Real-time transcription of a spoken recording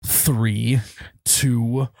3,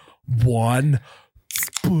 2, 1.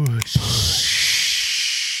 Push.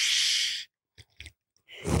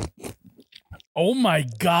 Oh my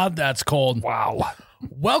God, that's cold. Wow.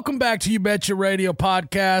 Welcome back to You Betcha Radio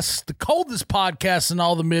Podcast, the coldest podcast in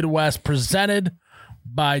all the Midwest, presented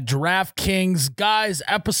by DraftKings. Guys,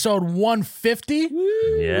 episode 150. Yeah.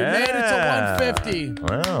 We made it to 150.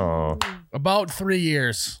 Wow. About 3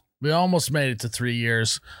 years. We almost made it to 3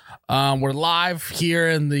 years. We're live here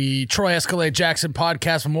in the Troy Escalade Jackson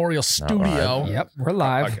Podcast Memorial Studio. Yep, we're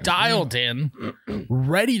live. Dialed in,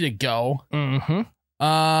 ready to go.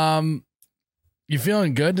 Mm-hmm. You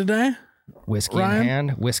feeling good today? Whiskey Ryan? in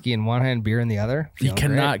hand, whiskey in one hand, beer in the other. You Feeling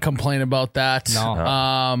cannot great. complain about that.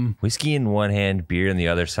 No. Whiskey in one hand, beer in the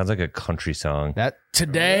other. Sounds like a country song. That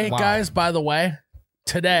Today, Wow. guys, by the way,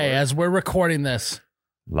 today, as we're recording this,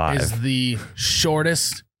 Live. is the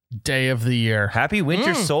shortest day of the year. Happy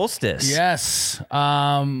winter solstice. Yes.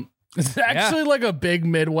 It's actually like a big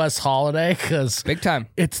Midwest holiday because big time.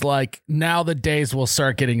 it's like now the days will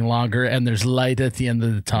start getting longer and there's light at the end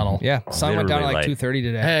of the tunnel. Yeah, sun went down at Literally like light. 2:30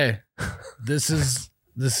 today. Hey, this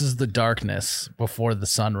is the darkness before the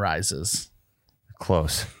sun rises.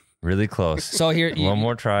 Close. Really close. So here, One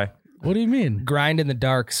more try. What do you mean? grind in the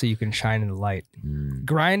dark so you can shine in the light.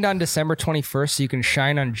 Grind on December 21st so you can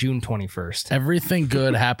shine on June 21st. Everything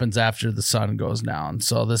good happens after the sun goes down.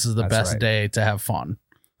 So this is the That's best right. day to have fun.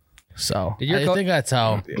 So Did your I think that's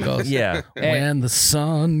how it goes. Yeah. When the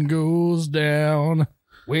sun goes down,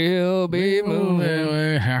 We'll be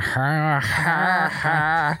moving.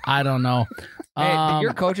 I don't know. Hey, did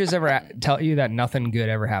your coaches ever tell you that nothing good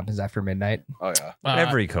ever happens after midnight? Oh yeah.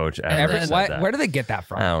 Every coach ever said that. Where do they get that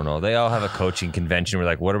from? I don't know. They all have a coaching convention. We're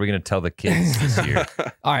like, what are we going to tell the kids this year?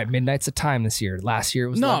 All right, midnight's the time this year. Last year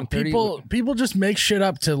it was No, 11:30. people just make shit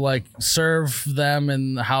up to like serve them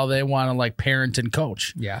and how they want to like parent and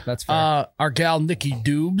coach. Yeah, that's fair. Our gal Nikki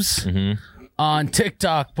Dubes Mhm. on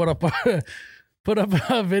TikTok put up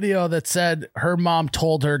a video that said her mom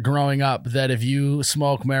told her growing up that if you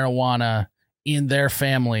smoke marijuana in their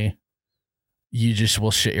family, you just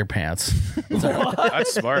will shit your pants.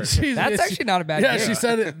 That's smart. That's actually not a bad Yeah, gig. she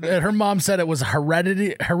said it. Her mom said it was a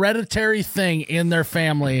hereditary thing in their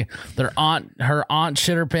family. Her aunt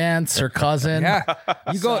shit her pants. Her cousin. Yeah,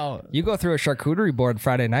 you So- go through a charcuterie board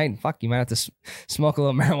Friday night, and fuck, you might have to smoke a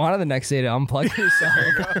little marijuana the next day to unplug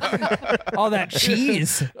yourself. All that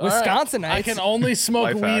cheese, All right. Wisconsinites. I can only smoke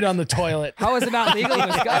Life weed hack. on the toilet. How is it not legal in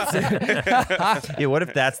Wisconsin? Yeah, what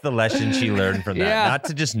if that's the lesson she learned from that? Yeah. Not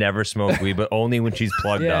to just never smoke weed, but only when she's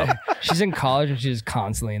plugged Yeah, up. she's in college and she's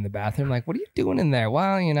constantly in the bathroom. Like, what are you doing in there?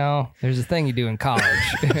 Well, you know, there's a thing you do in college.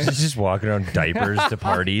 She's just walking around diapers to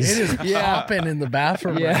parties. It is Yeah. popping in the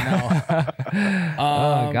bathroom right yeah. now.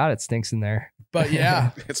 Oh God, it stinks in there. But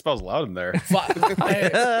yeah, It smells loud in there. Hey.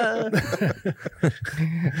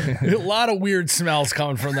 A lot of weird smells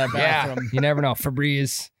coming from that Yeah, bathroom. you never know.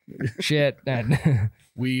 Febreze, shit, and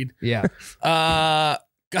Weed. yeah.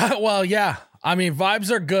 Well, yeah. I mean,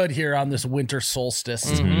 vibes are good here on this winter solstice.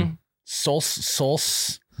 Mhm.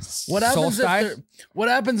 What happens Solstice? what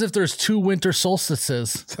happens if there's two winter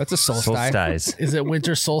solstices? That's a solstice. Solstice. Is it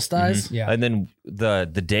winter solstice? Yeah. And then the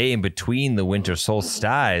day in between the winter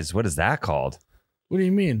solstice, what is that called? What do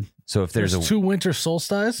you mean? So if There's there's two winter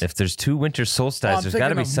solstices? if there's two winter Well, solstices, I'm there's got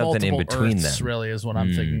to thinking be of something in multiple between Earths, them. really is what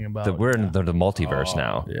I'm thinking about. We're in the multiverse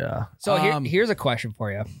now. Yeah. So Um, here's a question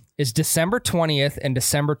for you: is December 20th and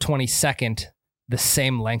December 22nd the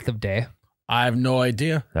same length of day? I have no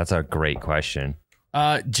idea. That's a great question.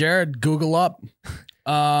 Jared, Google up.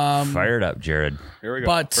 Fire it up, Jared. Here we go.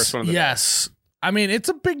 But First one of the yes, I mean, it's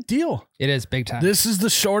a big deal. It is big time. This is the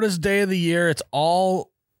shortest day of the year. It's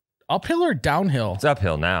all uphill or downhill? It's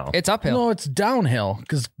uphill now. It's uphill. No, it's downhill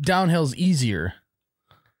because downhill's easier.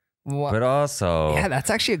 Well, But also, yeah, that's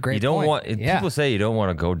actually a great you don't point. want. Yeah, People say you don't want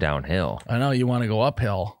to go downhill. I know you want to go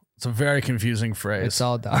uphill. It's a very confusing phrase. it's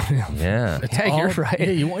all downhill. Yeah. It's Yeah, you're all- right.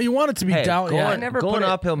 Yeah, you want it to be Hey, down. going, Yeah, I never going put it-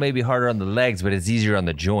 uphill may be harder on the legs, but it's easier on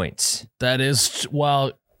the joints. that is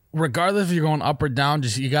well. Regardless if you're going up or down,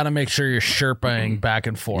 just you got to make sure you're sherpaing back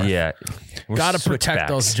and forth. Yeah. We're Got to protect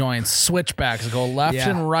switchbacks. those joints. Switchbacks. Go left Yeah.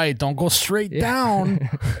 and right. Don't go straight down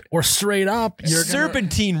or straight up. You're gonna,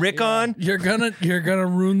 Serpentine, Rickon. you're gonna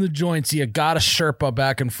ruin the joints. You got to Sherpa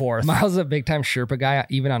back and forth. Miles is a big time Sherpa guy,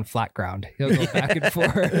 even on flat ground. He'll go back and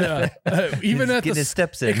forth. Even at Getting the his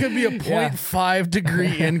steps it in. could be a 0.5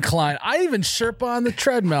 degree incline. I even Sherpa on the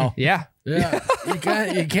treadmill. Yeah. Yeah,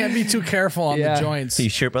 you can't be too careful on Yeah. the joints. He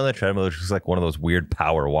Sherpa on the treadmill, which was like one of those weird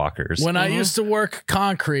power walkers. When I used to work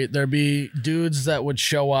concrete, there'd be dudes that would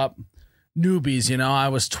show up, newbies, you know, I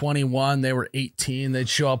was 21, they were 18. They'd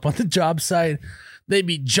show up on the job site. they'd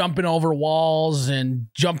be jumping over walls and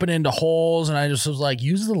jumping into holes. And I just was like,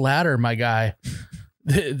 use the ladder, my guy.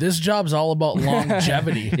 This job's all about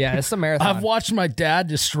longevity. Yeah, it's a marathon. I've watched my dad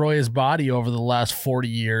destroy his body over the last 40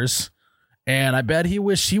 years. And I bet he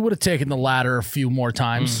wished he would have taken the ladder a few more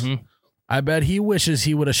times. Mhm. I bet he wishes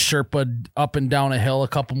he would have Sherpa'd up and down a hill a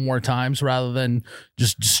couple more times rather than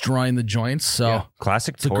just destroying the joints. So Yeah.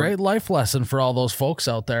 Classic it's a great life lesson for all those folks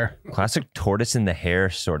out there. classic tortoise in the hare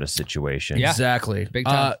sort of situation. Yeah. Exactly. Big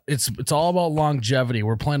time. It's all about longevity.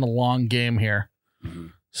 We're playing a long game here.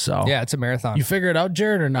 So Yeah, it's a marathon. you figure it out,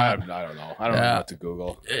 Jared, or I not? don't know. I don't know what to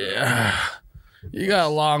Google. You got a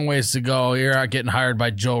long ways to go. You're not getting hired by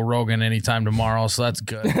Joe Rogan anytime tomorrow, so that's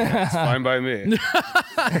good. It's fine by me.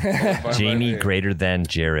 Fine by Jamie me. greater than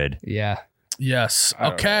Jared. Yeah. Yes. I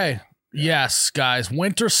don't Okay. Yes, guys.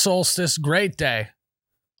 Winter solstice, great day.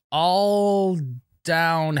 All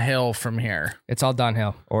downhill from here. It's all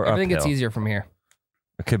downhill. Or Everything gets uphill. easier from here.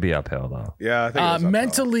 It could be uphill though. Yeah, I think it's uphill.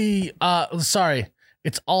 Mentally, sorry,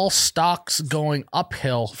 it's all stocks going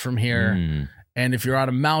uphill from here. Mm. And if you're on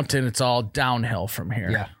a mountain, it's all downhill from here.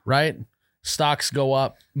 Yeah. Right? Stocks go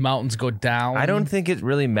up, mountains go down. I don't think it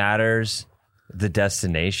really matters the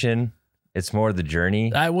destination. It's more the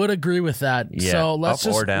journey. I would agree with that. Yeah, So let's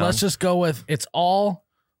up or down. just go with it's all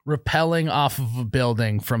rappelling off of a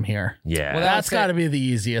building from here. Yeah. Well, That's say- got to be the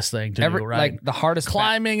easiest thing to do, right? Like the hardest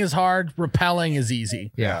Climbing is hard, rappelling is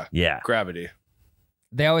easy. Yeah. yeah. Gravity.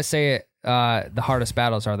 They always say the hardest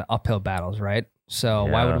battles are the uphill battles, right? So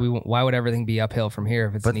Yeah. why would everything be uphill from here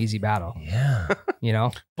if it's an easy battle? Yeah. You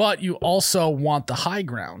know? But you also want the high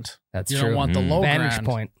ground. That's You true. don't want the low Vantage ground.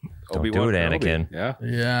 point. Don't Obi-Wan do it, Kenobi. Anakin. Yeah.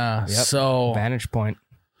 Yeah. Yep. So Vantage point.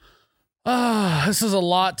 this is a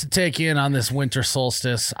lot to take in on this winter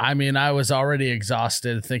solstice. I mean, I was already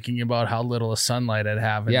exhausted thinking about how little of sunlight I'd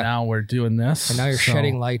have, and Yeah. now we're doing this. And now you're So,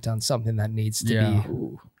 shedding light on something that needs to Yeah.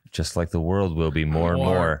 be. Just like the world will be more and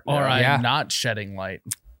more. Or I Yeah. am not shedding light.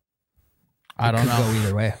 I It don't could know. go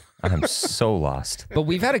either way. I'm so lost. But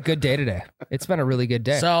we've had a good day today. It's been a really good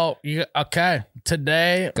day. So okay,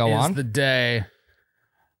 today Go is on. the day.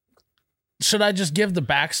 Should I just give the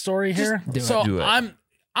backstory here? do it. So Do it.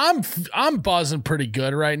 I'm buzzing pretty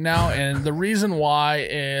good right now, and the reason why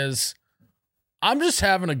is I'm just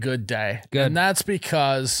having a good day, Good. and that's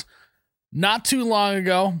because not too long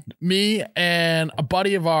ago, me and a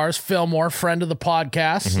buddy of ours, Fillmore, friend of the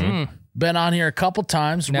podcast, been on here a couple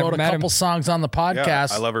times, Never wrote a met couple him. songs on the Yeah.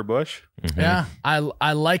 podcast. I love her bush. Yeah,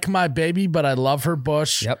 I like my baby, but I love her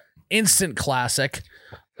bush. Yep. Instant classic.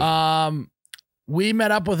 We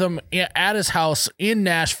met up with him at his house in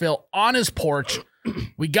Nashville on his porch.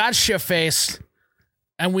 We got shit-faced,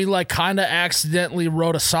 and we like kind of accidentally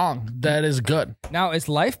wrote a song that is good. Now, is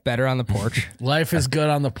life better on the porch? Life is good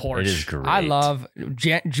on the porch. It is great. I love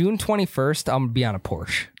June 21st. I'm going to be on a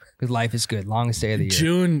porch because life is good. Longest day of the year.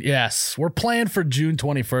 June, yes. We're playing for June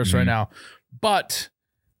 21st right now. But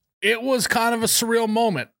it was kind of a surreal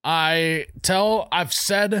moment. I've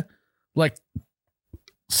said, like,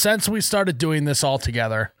 since we started doing this all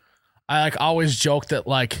together, I like always joke that,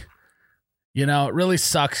 like, you know, it really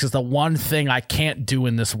sucks because the one thing I can't do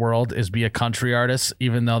in this world is be a country artist,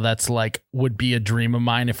 even though that's like would be a dream of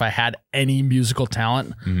mine if I had any musical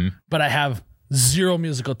talent. But I have zero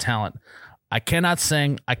musical talent. I cannot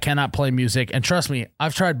sing. I cannot play music. And trust me,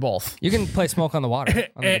 I've tried both. You can play Smoke on the Water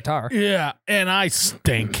on the guitar. Yeah. And I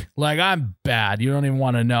stink. Like I'm bad. You don't even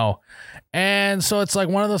want to know. And so it's like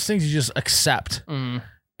one of those things you just accept.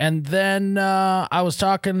 And then I was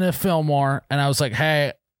talking to Fillmore and I was like,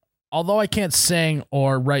 hey, although I can't sing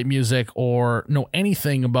or write music or know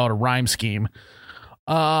anything about a rhyme scheme,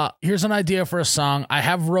 here's an idea for a song. I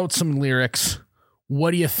have wrote some lyrics.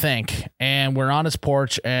 What do you think? And we're on his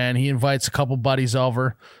porch and he invites a couple buddies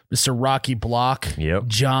over, Mr. Rocky Block, Yep.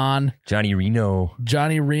 Johnny Reno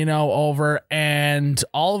over. And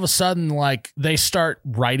all of a sudden, like they start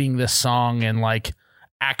writing this song and like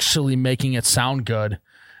actually making it sound good.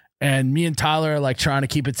 And me and Tyler are like trying to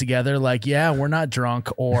keep it together. Like, yeah, we're not drunk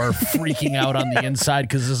or freaking out on the inside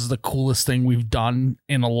because this is the coolest thing we've done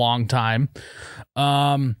in a long time.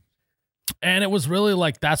 And it was really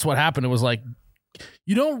like, that's what happened. It was like,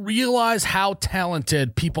 you don't realize how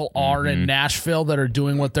talented people are in Nashville that are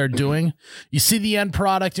doing what they're doing. You see the end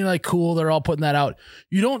product, you're like, cool, they're all putting that out.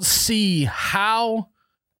 You don't see how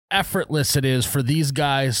effortless it is for these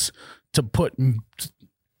guys to put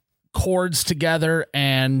chords together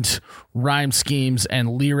and rhyme schemes and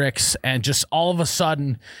lyrics and just all of a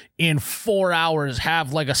sudden in 4 hours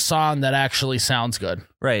have like a song that actually sounds good.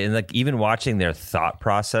 Right. And like even watching their thought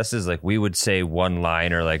processes, like we would say one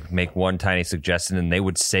line or like make one tiny suggestion and they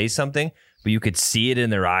would say something, but you could see it in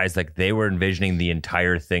their eyes, like they were envisioning the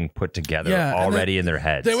entire thing put together already in their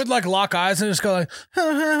heads. They would like lock eyes and just go like,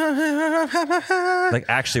 like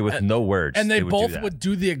actually with no words. and they would both do that. would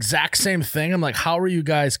do the exact same thing. I'm like, how are you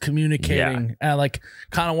guys communicating? And I like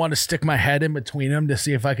kind of want to stick my head in between them to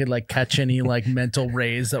see if I could like catch any like mental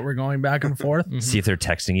rays that were going back and forth. See if they're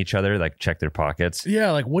texting each other, like check their pockets.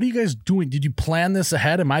 Yeah, like what are you guys doing? Did you plan this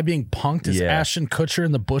ahead? Am I being punked as Ashton Kutcher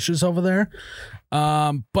in the bushes over there?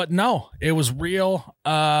 But no, it was real.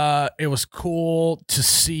 It was cool to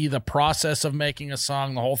see the process of making a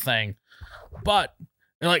song, the whole thing. But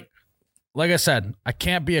like I said, I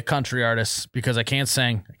can't be a country artist because I can't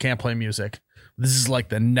sing, I can't play music. This is like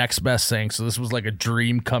the next best thing. So this was like a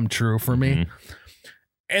dream come true for me.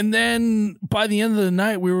 And then by the end of the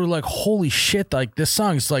night, we were like, holy shit, like this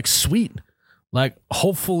song is like sweet. Like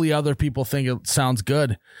hopefully other people think it sounds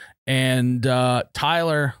good. And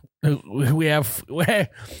Tyler, we have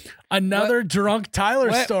another drunk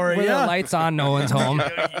Tyler story. Were the lights on? No one's home.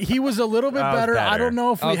 He was a little bit better. I don't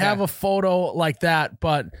know if we have a photo like that,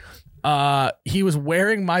 but he was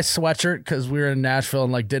wearing my sweatshirt because we were in Nashville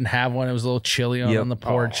and like didn't have one. It was a little chilly on the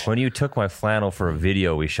porch. When you took my flannel for a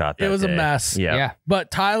video we shot that It was day. a mess. Yeah. But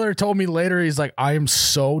Tyler told me later, he's like, I am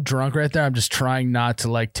so drunk right there. I'm just trying not to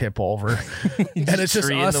like tip over. And it's just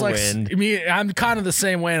tree in us the like, wind. I'm kind of the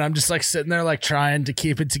same way. And I'm just like sitting there like trying to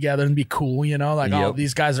keep it together and be cool, you know? Like, oh,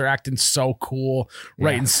 these guys are acting so cool,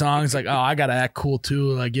 writing songs. Like, oh, I got to act cool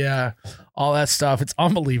too. Like, yeah, all that stuff. It's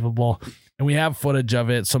unbelievable. And we have footage of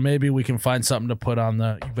it. So maybe we can find something to put on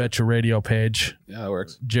the You Betcha Radio page. Yeah, that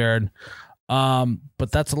works. Jared.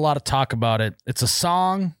 But that's a lot of talk about it. It's a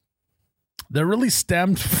song that really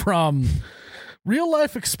stemmed from real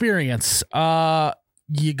life experience.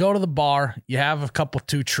 You go to the bar, you have a couple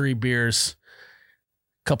 2 Tree beers,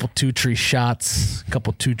 couple 2 Tree shots,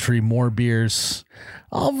 couple 2 Tree more beers.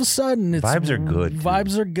 All of a sudden, it's Vibes are good.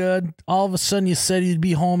 Vibes are good. All of a sudden, you said you'd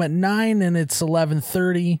be home at 9, and it's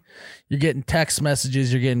 11:30. You're getting text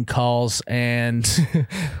messages, you're getting calls, and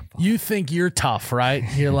you think you're tough, right?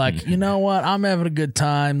 You're like, you know what? I'm having a good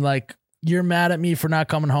time. Like, you're mad at me for not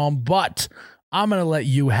coming home, but I'm gonna let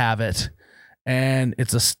you have it. And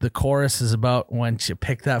the chorus is about when you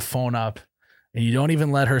pick that phone up, and you don't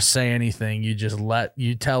even let her say anything. You just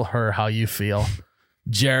you tell her how you feel.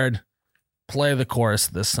 Jared, play the chorus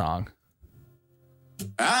of this song.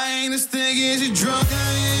 I ain't as thick as you drunk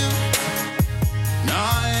I am. No,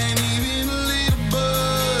 I ain't even a little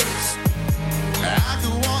buzz. I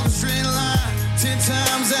could walk a straight line 10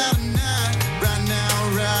 times out of 9. Right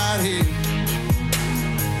now, right here.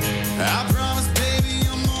 I promise, baby,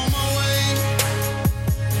 I'm on my way.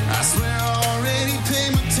 I swear I already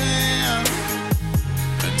paid my tab.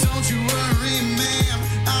 Don't you worry, ma'am.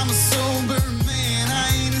 I'm a sober man. I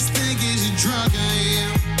ain't as thick as you drunk I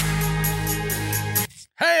am.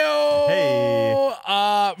 Hey-o!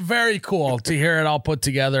 Hey. Very cool to hear it all put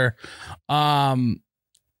together.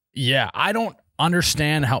 Yeah, I don't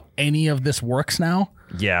understand how any of this works now,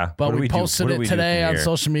 Yeah. but What do we do? posted What do it we do today from on here?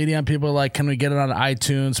 social media, and people are like, can we get it on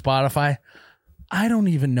iTunes, Spotify? I don't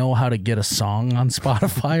even know how to get a song on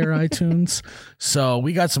Spotify or iTunes. So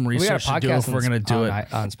we got some We got a research to do podcast if we're going to do it.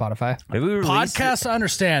 on Spotify. Maybe we release Podcasts, I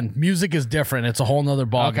understand. Music is different. It's a whole nother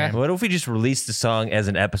ballgame. Okay. What if we just release the song as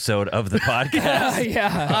an episode of the podcast?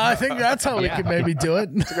 Yeah. I think that's how we could maybe do it.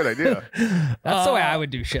 It's a good idea. That's the way I would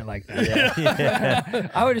do shit like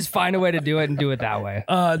that. I would just find a way to do it and do it that way.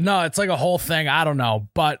 No, it's like a whole thing. I don't know,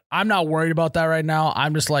 but I'm not worried about that right now.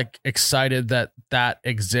 I'm just like excited that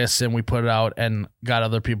exists and we put it out and got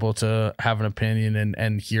other people to have an opinion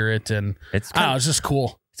and hear it. And It's I don't know, kind, it's just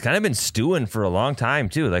cool. it's kind of been stewing for a long time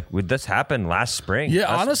too. Like this happened last spring. Yeah,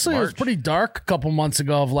 last honestly, it was March. pretty dark a couple months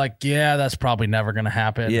ago of like, yeah, that's probably never going to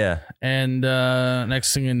happen. Yeah. And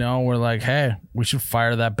next thing you know, we're like, hey, we should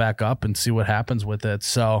fire that back up and see what happens with it.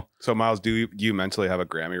 So So, Miles, do you mentally have a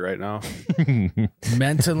Grammy right now?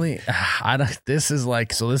 mentally, this is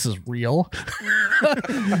real.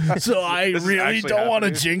 So I This is really actually don't want to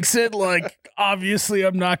happening? jinx it. Like, obviously,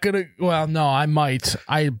 I'm not going to. Well, no, I might.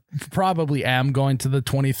 I probably am going to the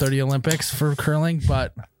 2030 Olympics for curling,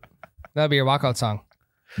 but That'd be your walkout song.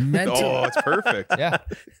 mentally. Oh, it's perfect. Yeah.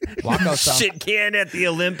 Walkout song. Shit can at the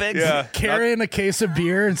Olympics. Yeah. Carrying a case of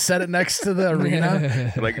beer and set it next to the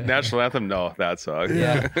arena. Like national anthem? No, that song.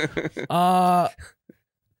 Yeah.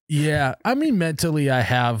 Yeah. I mean, mentally, I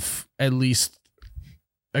have at least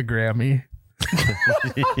a Grammy.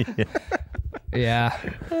 Yeah.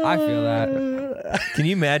 I feel that. Can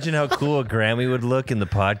you imagine how cool a Grammy would look in the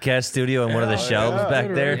podcast studio on one of the shelves back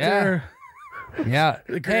there? Yeah. Yeah.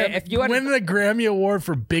 Hey, if you had winning a Grammy Award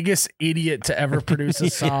for biggest idiot to ever produce a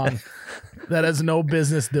song, that has no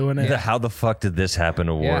business doing it. The How the Fuck Did This Happen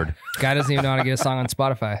award. Guy doesn't even know how to get a song on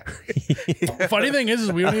Spotify. Funny thing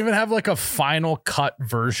is we don't even have like a final cut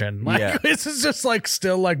version. Like Yeah. this is just like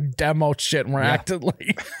still like demo shit and we're acting like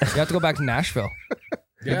You have to go back to Nashville.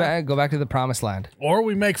 Go back to the promised land. or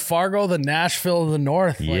we make Fargo the Nashville of the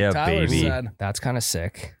North, like Yeah, Tyler baby. said. That's kind of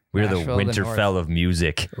sick. We're the Nashville, North. Winterfell of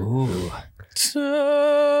music. Ooh.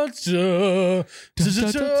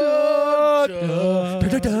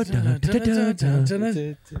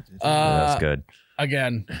 That's good.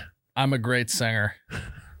 Again, I'm a great singer.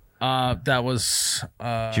 That was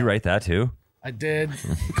Did you write that too? I did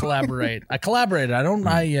collaborate. I collaborated. I don't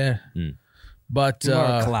but You're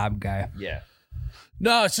a collab guy. Yeah.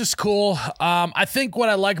 no, it's just cool. I think what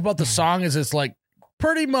I like about the song is it's like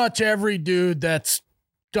pretty much every dude that's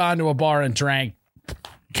gone to a bar and drank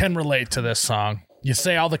can relate to this song. You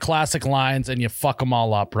say all the classic lines and you fuck them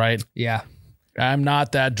all up, right? Yeah. I'm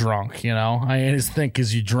not that drunk, you know. I ain't as think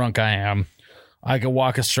as you drunk I am. I could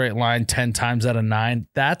walk a straight line 10 times out of 9.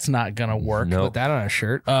 That's not gonna work. Nope. Put that on a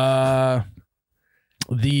shirt.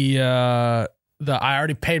 The I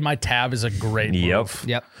already paid my tab is a great move.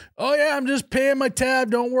 Yep. Oh yeah, I'm just paying my tab.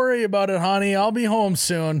 Don't worry about it, honey. I'll be home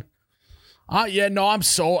soon. Yeah, no, I'm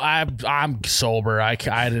sober. I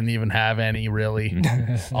didn't even have any really.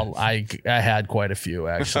 I had quite a few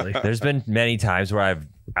actually. There's been many times where I've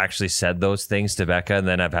actually said those things to Becca, and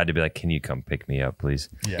then I've had to be like, "Can you come pick me up, please?"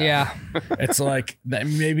 Yeah. It's like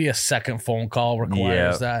maybe a second phone call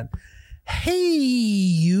requires that. Hey,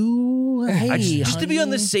 you. Hey, Just to be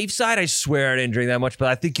on the safe side, I swear I didn't drink that much, but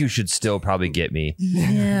I think you should still probably get me.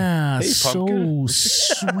 Yeah, pumpkin.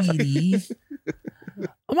 sweetie.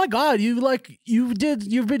 Oh my God,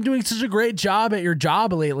 you've been doing such a great job at your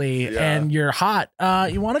job lately, and you're hot.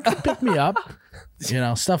 You want to come pick me up? You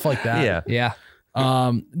know, stuff like that. Yeah. Yeah.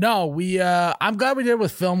 No, I'm glad we did it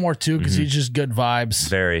with Fillmore too, because he's just good vibes.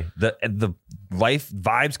 Very. The life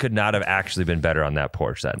vibes could not have actually been better on that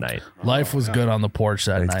porch that night. Life was good on the porch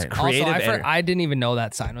that night. Creative Also, I didn't even know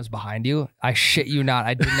that sign was behind you. I shit you not.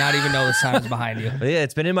 I did not even know the sign was behind you. But yeah,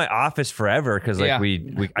 it's been in my office forever because like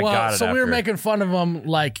Yeah. I got it. So we were after. making fun of him,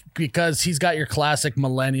 like, because he's got your classic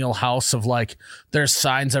millennial house of like, there's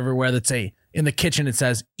signs everywhere that say, in the kitchen it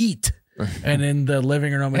says eat, and in the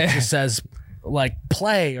living room it just says like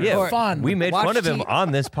play or fun. We made Watch fun of him TV.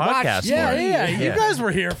 on this podcast. yeah, Lauren. yeah, you guys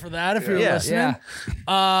were here for that if you're Yeah. listening.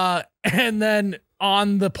 Yeah. And then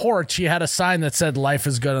on the porch, he had a sign that said "Life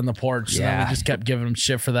is good on the porch." So then Yeah. we just kept giving him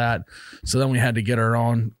shit for that. So then we had to get our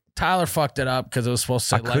own. Tyler fucked it up because it was supposed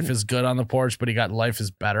to say "Life is good on the porch," but he got "Life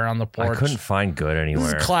is better on the I porch." couldn't find good This is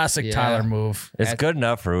anywhere. a classic Yeah. Tyler move. It's good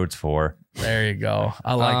enough for Roots 4. There you go.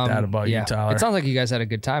 I like that about you, Tyler. It sounds like you guys had a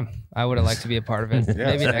good time. I would have liked to be a part of it.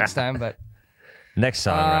 Maybe next time, but Next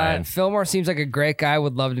song, Ryan. Fillmore seems like a great guy.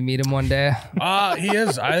 Would love to meet him one day. He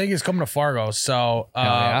is. I think he's coming to Fargo. So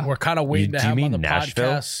yeah? we're kind of waiting Do to you have him on mean the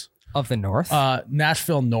Nashville? podcast. Of the North.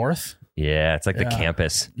 Nashville North. Yeah, it's like the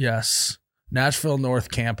campus. Yes. Nashville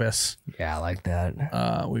North Campus. Yeah, I like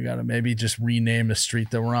that. We got to maybe just rename the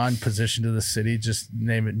street that we're on, position to the city, just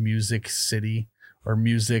name it Music City or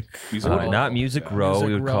Music Not Music Row.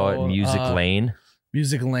 We would call it Music Lane.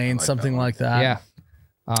 Music Lane, something like that. Yeah.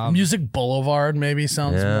 Music Boulevard maybe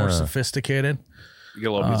sounds Yeah. more sophisticated. You get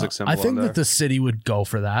a little music symbol I think on there. that the city would go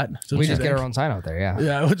for that. Don't We you just get think? our own sign out there. Yeah.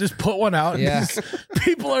 Yeah, we'll just put one out. Yeah.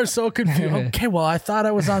 People are so confused. Okay, well, I thought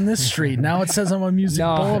I was on this street. Now it says I'm on Music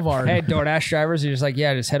Boulevard. Hey, DoorDash drivers, you're just like,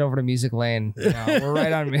 yeah, just head over to Music Lane. You know, we're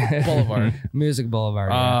right on Boulevard. Music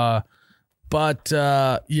Boulevard. Yeah. But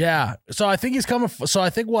yeah, so I think he's coming. So I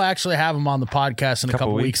think we'll actually have him on the podcast in a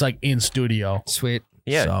couple weeks. weeks, like in studio. Sweet.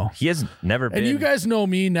 Yeah, So- he has never been. And you guys know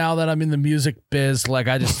me now that I'm in the music biz. Like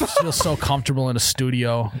I just feel so comfortable in a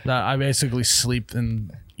studio that I basically sleep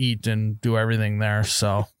and eat and do everything there.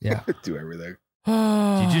 So Yeah. Do everything.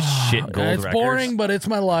 you just shit gold it's records? boring, but it's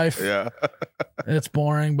my life. Yeah. It's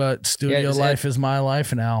boring, but studio it's- life is my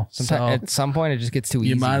life now. Sometimes at some point it just gets too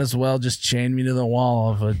You easy. might as well just chain me to the wall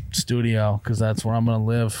of a studio because that's where I'm going to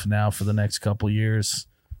live now for the next couple years.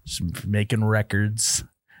 Just making records,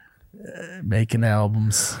 making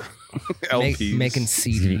albums, LPs. making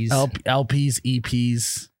CDs, LPs,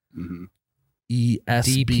 EPs, Mhm.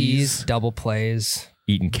 ESBs. DPs, double plays.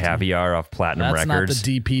 Eating caviar off Platinum That's Records. not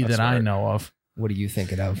the DP That's that I right. know of. What are you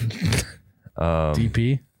thinking of?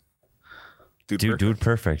 DP? Dude,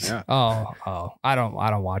 perfect. Yeah. Oh, I don't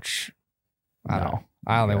watch. I don't know.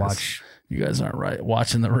 I only Yes. watch. You guys aren't right.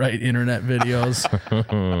 Watching the right internet videos.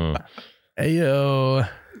 Hey, yo.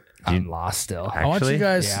 I'm lost still. I want you Actually?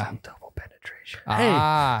 guys. Yeah. Double penetration.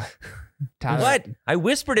 Ah, Tyler. What? I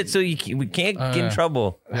whispered it so we can't get in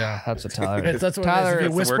trouble. Yeah, that's what Tyler. That's what Tyler, it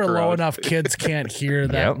is. If you it's a whisper low workaround. enough, kids can't hear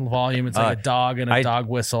that Yep. volume. It's like a dog and a dog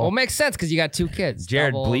whistle. Well, it makes sense because you got 2 kids.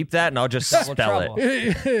 Jared, Double- bleep that and I'll just double spell trouble.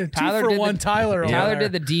 it. Two for one, Tyler. over Tyler there.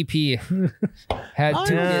 did the DP. Had I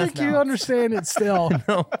 2 don't kids think you now. understand it still.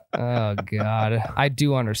 Oh God, I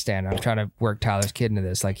do understand. I'm trying to work Tyler's kid into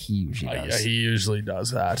this like he usually Yeah, does. he usually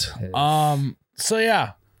does that. Yes. So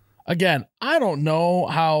yeah. Again, I don't know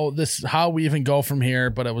how we even go from here,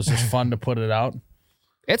 but it was just fun to put it out.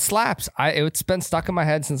 It slaps. It's been stuck in my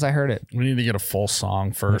head since I heard it. We need to get a full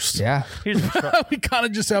song first. Yeah. Here's the We kind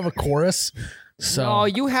of just have a chorus. So No,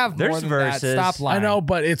 you have more There's than verses. that. Stop lying. I know,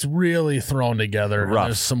 but it's really thrown together. and Rough.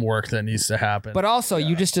 There's some work that needs to happen. But also,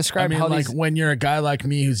 you just I described mean, how like these. when you're a guy like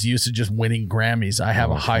me who's used to just winning Grammys, I have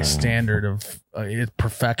a high standard of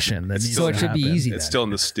perfection that needs So to it should be happen. easy. It's then. still in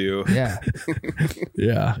the stew. Yeah.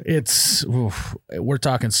 Yeah, it's we're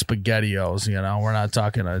talking SpaghettiOs. We're not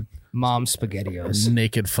talking a Mom spaghettios.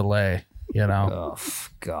 naked fillet. Oh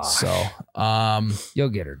God. So, You'll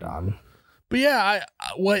get her done. but yeah,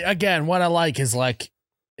 what I like is like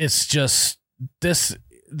it's just this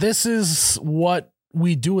is what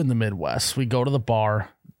we do in the Midwest. We go to the bar,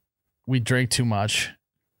 we drink too much.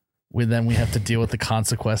 We have to deal with the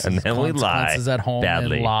consequences. And then we lie Consequences at home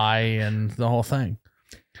badly. and lie and the whole thing.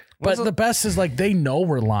 But What's the best is like they know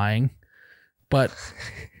we're lying, but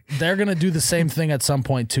they're gonna do the same thing at some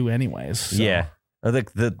point too, anyways. So, Yeah.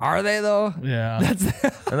 Like Are they though? yeah.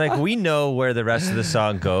 and like we know where the rest of the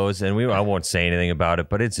song goes, and I won't say anything about it,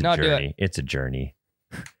 but it's a No, do journey. It's a journey.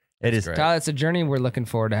 It is. Tyler, it's a journey. We're looking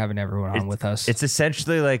forward to having everyone on with us. It's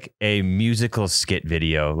essentially like a musical skit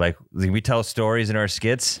video. Like we tell stories in our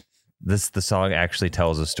skits. The song actually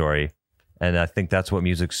tells a story, and I think that's what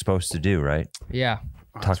music's supposed to do, right? Yeah.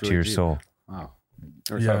 Talk that's to really your deep. soul. Wow.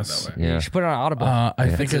 Never thought of it Yes. that way. Yeah. You should put it on Audible.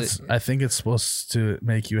 I think it's supposed to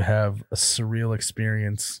make you have a surreal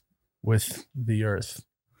experience with the earth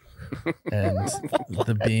and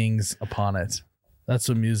the beings upon it. That's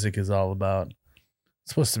what music is all about. It's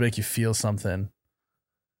supposed to make you feel something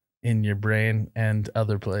in your brain and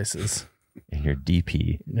other places. In your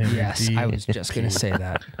DP. In your yes, I was just going to say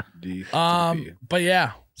that. D to B. But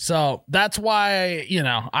yeah, so that's why,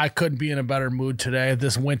 I couldn't be in a better mood today.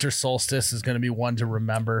 This winter solstice is going to be one to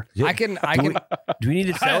remember. I can. Do we need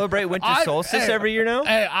to celebrate winter solstice hey, every year now?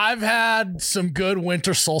 Hey, I've had some good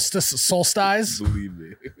winter solstice, Believe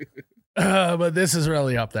me. but this is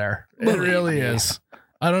really up there. It really is.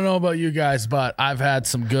 I don't know about you guys, but I've had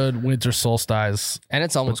some good winter solstice. And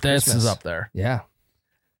it's But almost this Christmas. is up there. Yeah.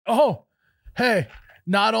 Oh, hey,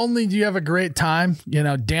 not only do you have a great time,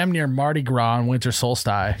 damn near Mardi Gras on winter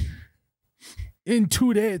solstice. In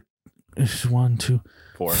 2 days, 1, 2,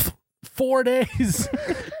 4. 4 days,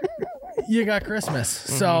 you got Christmas.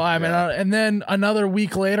 So, I mean, and then another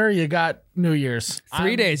week later, you got New Year's.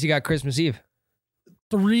 3 days, you got Christmas Eve.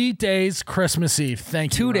 3 days, Christmas Eve.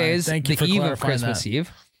 Thank you. 2 Ryan. days, Thank you the for eve of clarifying Christmas that.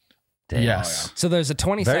 Eve. Damn. Yes. So there's a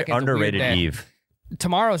 22nd. Very it's a weird underrated day. Eve.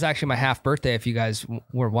 Tomorrow is actually my half birthday, if you guys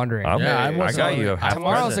were wondering. Yeah, I I wasn't got really- you. a half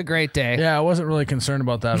Tomorrow's present. a great day. Yeah, I wasn't really concerned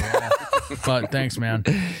about that at all. But thanks, man.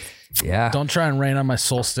 Yeah. Don't try and rain on my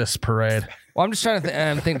solstice parade. Well, I'm just trying to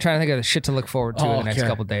trying to think of the shit to look forward to in the next Okay.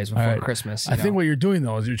 couple days before All right. Christmas. I think what you're doing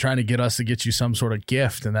though is you're trying to get us to get you some sort of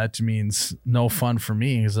gift, and that means no fun for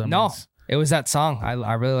me. 'Cause that No, means- it was that song.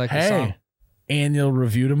 I really like the song. hey, annual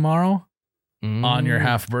review tomorrow on your Mm.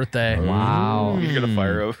 half birthday. Wow. You're gonna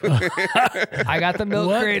fire up. I got the milk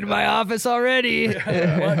What? crate in my office already.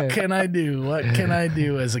 What can I do? What can I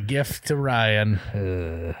do as a gift to Ryan?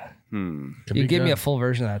 Could You be give me good. a full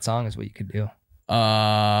version of that song is what you could do.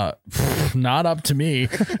 Not up to me.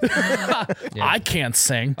 I can't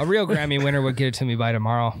sing. A real Grammy winner would get it to me by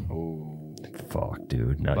tomorrow. Fuck,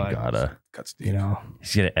 dude. Now But- you gotta. Cuts deep. You know,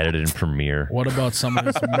 He's gonna edit it in Premiere. What about someone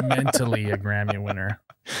who's mentally a Grammy winner?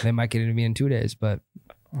 they might get it to me in 2 days, but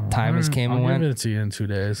time has came and I'll went. give it to you in 2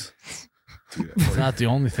 days. It's not the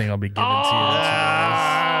only thing I'll be giving to you in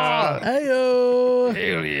 2 days. Heyo.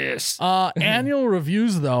 Hell yes. Annual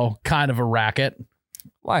reviews, though, kind of a racket.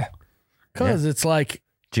 Why? Because it's like,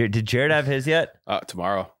 Did Jared have his yet?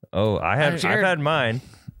 Tomorrow. Oh, I've Jared- had mine.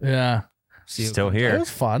 yeah, See, Still it here. was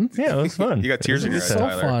fun. Yeah, it was fun. You got tears in It your was eyes, so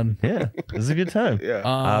Tyler. fun. Yeah, it was a good time. Yeah.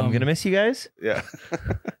 I'm gonna miss you guys. Yeah.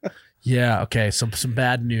 Yeah, okay, so some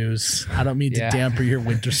bad news. I don't mean to Yeah. damper your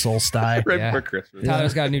winter solstice. Right Yeah. before Christmas.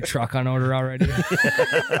 Tyler's got a new truck on order already.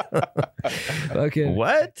 Okay.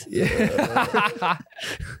 What?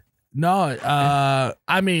 No,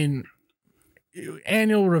 I mean,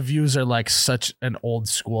 annual reviews are like such an old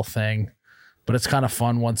school thing. But it's kind of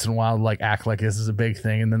fun once in a while to like act like this is a big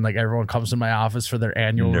thing, and then like everyone comes to my office for their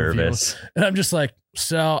annual Nervous. review, and I'm just like,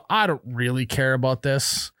 so I don't really care about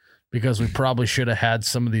this because we probably should have had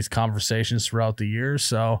some of these conversations throughout the year.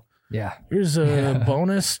 So Yeah. here's a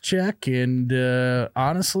bonus check, and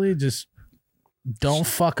honestly, just don't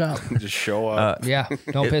fuck up. Just show up. Yeah.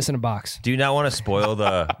 Don't piss in a box. Do you not want to spoil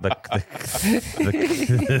the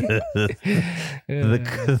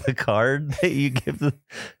card that you give the?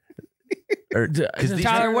 Or, 'cause these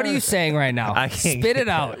Tyler, are- what are you saying right now? I can't Spit it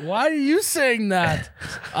out. Why are you saying that?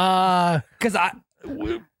 Because I.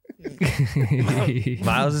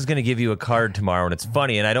 Miles is going to give you a card tomorrow, and it's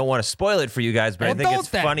funny, and I don't want to spoil it for you guys, but Well, I think don't it's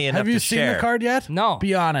then. funny enough Have you to seen share. the card yet? No.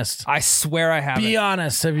 Be honest. I swear I haven't. Be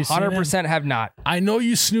honest. Have you seen 100% it? have not. I know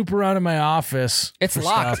you snoop around in my office. It's for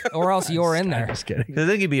locked, stuff. or else you're in there. Just kidding. I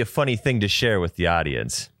think it'd be a funny thing to share with the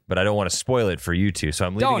audience, but I don't want to spoil it for you two, so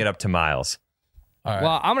I'm leaving Don't. it up to Miles. All right.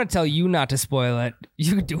 Well, I'm going to tell you not to spoil it.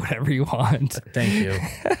 You can do whatever you want. Thank you.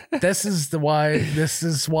 This is why.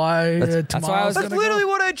 That's why I was That's gonna literally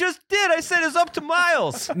what I just did. I said it's up to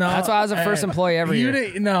Miles. No, That's why I was the first employee every you year.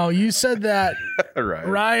 didn't- No, you said that. Right.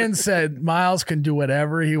 Ryan said Miles can do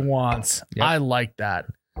whatever he wants. Yep. I like that.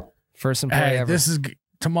 First employee Hey, ever. this is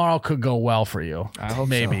tomorrow could go well for you. I hope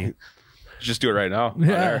Maybe. Just do it right now.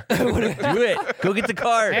 Yeah. Do it. Go get the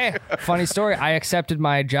card. Hey, funny story. I accepted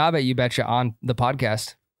my job at You Betcha on the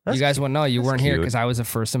podcast. That's you guys wouldn't know. You weren't here cute. because I was the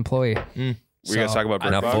first employee. Were you guys talking about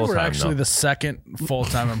Not Bird full Box? We're time, actually though. the second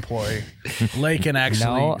full-time employee. Lakin actually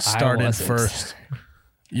No, I started wasn't. first.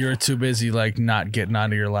 You were too busy like not getting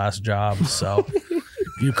onto your last job, so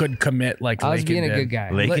you couldn't commit like I was Lakin being a did. good guy.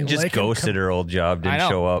 Lakin just Lakin ghosted her old job, I didn't know.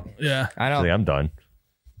 show up. Yeah. I She's know. like, I'm done.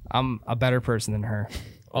 I'm a better person than her.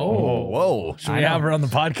 Oh, Whoa. should we I know. have her on the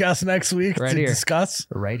podcast next week Right to here. discuss?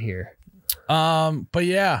 Right here. But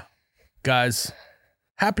yeah, guys,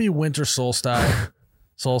 happy winter solstice.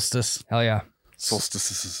 Hell yeah.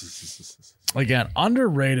 Solstice. Again,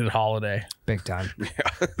 underrated holiday. Big time.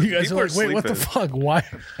 You guys People are like, are wait, what the sleeping. fuck? Why?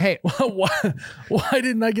 Hey, Why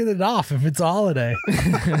didn't I get it off if it's a holiday?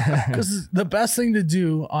 Because the best thing to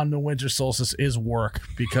do on the winter solstice is work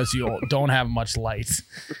because you don't have much light,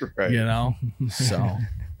 Right. you know? So,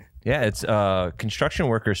 Yeah, it's construction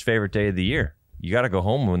workers' favorite day of the year. You got to go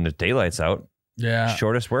home when the daylight's out. yeah.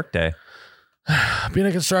 Shortest work day. Being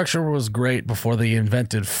a constructor was great before they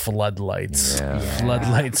invented floodlights. Yeah.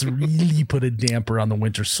 Floodlights really put a damper on the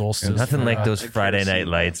winter solstice. Nothing like those Like Friday night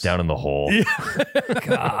kerosene lights lamps. down in the hole.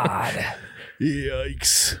 God.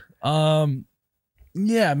 Yikes.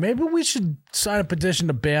 Yeah, maybe we should sign a petition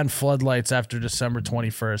to ban floodlights after December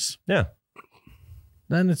 21st. Yeah.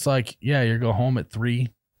 Then it's like, yeah, you go home at 3,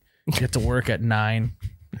 get to work at 9,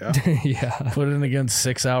 Yeah. put in against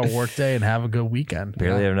 6-hour workday, and have a good weekend.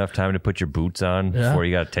 Barely have enough time to put your boots on Yeah. before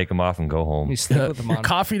you got to take them off and go home. You sleep with them Your on.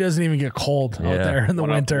 coffee doesn't even get cold out Yeah. there in the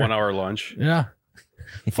winter. 1 hour lunch. Yeah.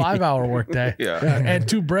 5-hour workday. Yeah. And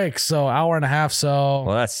 2 breaks, so hour and a half. So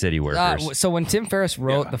Well, that's city workers. So when Tim Ferriss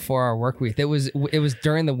wrote the 4-hour work week, it was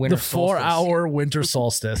during the winter the solstice. 4-hour winter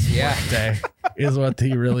solstice Yeah. day is what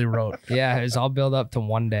he really wrote. Yeah, it was all built up to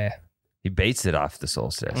one day. He based it off the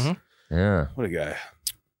solstice. Mhm. Yeah. What a guy.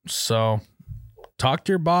 So talk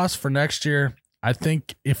to your boss for next year. I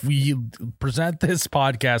think if we present this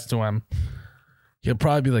podcast to him, he'll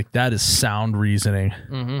probably be like, that is sound reasoning.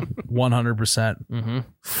 Mm-hmm. 100% Mm-hmm.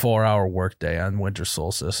 4-hour workday on winter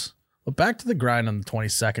solstice. But back to the grind on the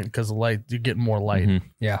 22nd because the light, you're getting more light. Mhm.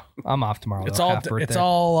 Yeah, I'm off tomorrow. It's though, all half birthday. it's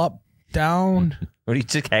all up, down. What do you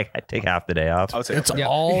take half the day off? I would say It's Yeah.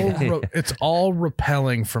 all it's all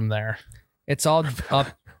repelling from there. It's all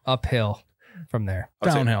uphill from there. I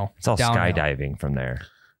would say- Downhill. It's all Downhill. skydiving from there.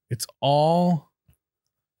 It's all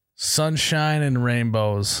sunshine and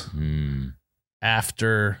rainbows Hmm.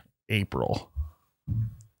 after April.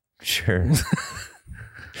 Sure.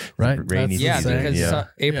 Right? Rainy Yeah, season, because yeah.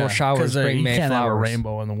 April showers bring you May can't have a flowers.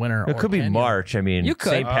 rainbow in the winter. It or could be can you? March. I mean, You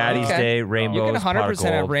could. St. Patty's Okay. Day, You rainbows. can 100% pot of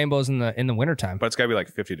have gold. rainbows in the wintertime. But it's got to be like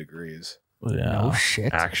 50 degrees. Yeah. Oh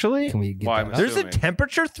shit! Actually, Can we get Why, that I'm up? there's a assuming.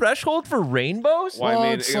 temperature threshold for rainbows. Well, Well, I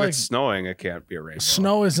mean, it's if like- it's snowing, it can't be a rainbow.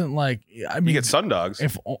 Snow isn't like I mean You get sundogs.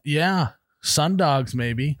 if sundogs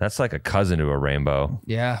maybe. That's like a cousin to a rainbow.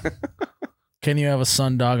 Yeah, Can you have a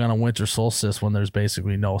sundog on a winter solstice when there's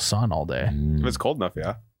basically no sun all day? If it's cold enough,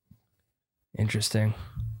 yeah. interesting.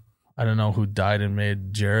 I don't know who died and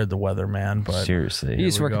made Jared the weatherman, but Seriously, He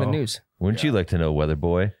used to we work in the go. news. wouldn't you like to know, weather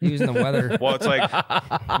boy? He was in the weather. Well, it's like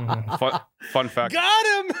Mhm. fun fact. got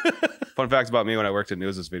him. Fun facts about me when I worked in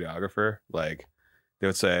news as videographer. Like they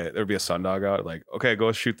would say there would be a sundog out. Like, okay,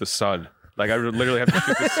 go shoot the sun. Like I would literally have to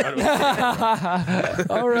shoot the sun. With a camera.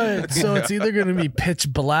 All right, so it's either going to be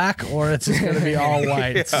pitch black or it's just going to be all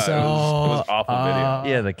white. Yeah, so it was awful video.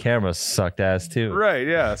 Yeah, the camera sucked ass too. Right,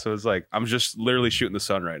 yeah. So it's like I'm just literally shooting the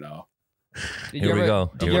sun right now. Did Here we go.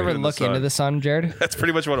 Did I'm you ever looking in the look into sun. the sun, Jared? That's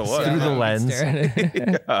pretty much what it was. Through the lens. Stare at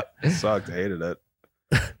it. Yeah, it sucked. I hated it.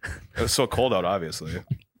 It was so cold out, obviously.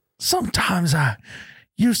 sometimes I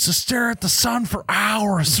used to stare at the sun for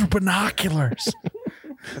hours through binoculars.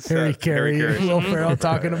 Harry Carey, Will Ferrell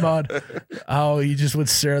talking about how he just would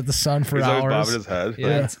stare at the sun for He's always bobbing hours. his head.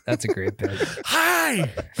 Yeah, that's a great bit. Hey,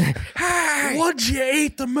 would you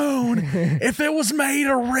eat the moon if it was made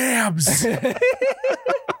of ribs?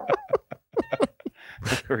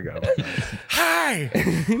 Here we go. Hey,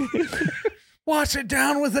 wash it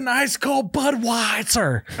down with an ice cold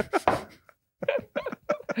Budweiser.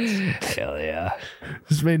 Hell yeah.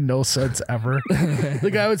 This made no sense ever. The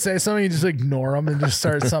guy would say something, you just ignore him and just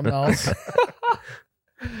start something else.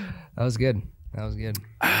 That was good. That was good.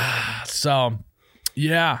 So,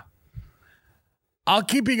 yeah. I'll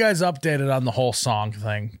keep you guys updated on the whole song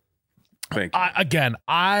thing. Thank you.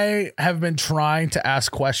 I have been trying to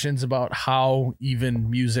ask questions about how even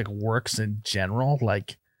music works in general,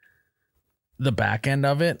 like the back end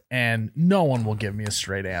of it, and no one will give me a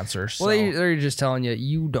straight answer. So. Well, they're just telling you,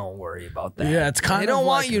 you don't worry about that. Yeah, it's kind They of don't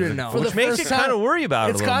want like- you to know. for the Which makes first you time- kind of worry about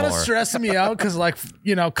it It's a little kind of more. stressing me out because, like,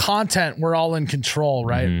 you know, content, we're all in control,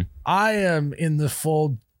 right? Mhm. I am in the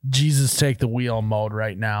full Jesus take the wheel mode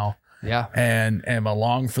right now Yeah. and am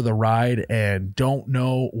along for the ride and don't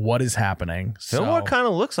know what is happening. So Fillmore kind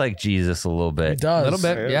of looks like Jesus a little he bit. does. A little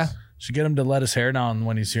bit. Yes. Yeah. Should get him to let his hair down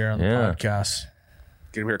when he's here on the Yeah. podcast.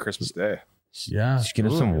 Get him here Christmas Day. Yeah. Just get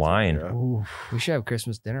him some wine. Yeah. Ooh. We should have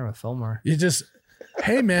Christmas dinner with Fillmore. You just,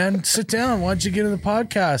 hey man, sit down. Why don't you get in the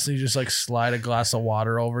podcast? And you just like slide a glass of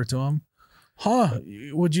water over to him. Huh?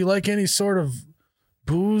 Would you like any sort of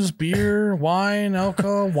booze, beer, wine,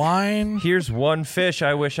 alcohol, wine? Here's one fish.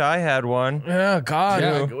 I wish I had one. Yeah, God,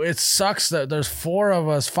 Yeah. like, it sucks that there's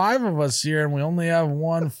 5 of us here, and we only have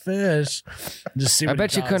one fish. Just see. I what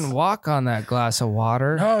bet he you does. couldn't walk on that glass of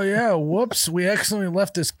water. Oh yeah, whoops! We accidentally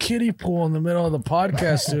left this kiddie pool in the middle of the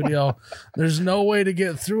podcast studio. There's no way to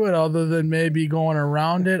get through it other than maybe going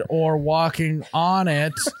around it or walking on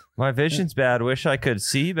it. My vision's bad. Wish I could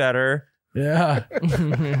see better. Yeah.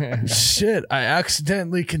 Shit, I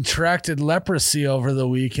accidentally contracted leprosy over the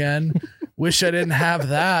weekend. Wish I didn't have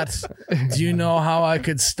that. Do you know how I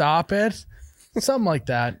could stop it? Something like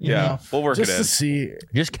that. you Yeah, know? we'll work just it to in. see.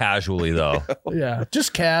 Just casually though. Yeah,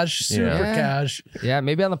 just cash, super Yeah. cash. Yeah,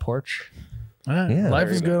 maybe on the porch. Yeah, Life there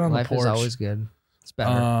is you good on Life the porch. is always good. It's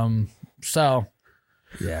better. So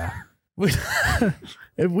yeah. we,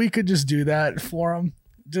 if we could just do that for him,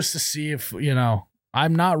 just to see if, you know,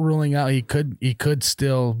 I'm not ruling out he could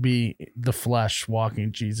still be the flesh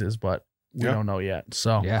walking Jesus, but we Yeah. don't know yet.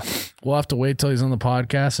 So Yeah. we'll have to wait till he's on the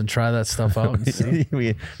podcast and try that stuff out and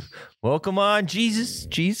see. Welcome on, Jesus.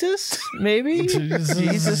 Jesus, maybe.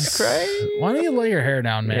 Jesus Christ. Why don't you lay your hair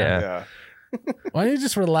down, man? Yeah. Yeah. Why don't you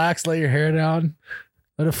just relax, lay your hair down,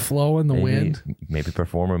 let it flow in the wind? Maybe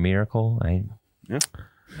perform a miracle.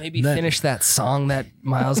 Maybe That- finish that song that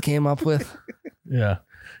Miles came up with. Yeah.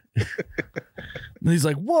 And he's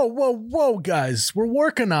like, whoa, guys, we're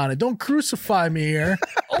working on it. Don't crucify me here.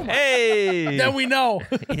 Hey. Then we know.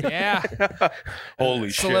 Yeah. Holy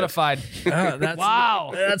shit. Solidified. That's,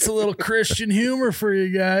 Wow. That's a little Christian humor for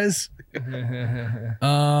you guys.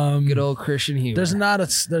 Good old Christian humor. There's not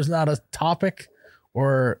a topic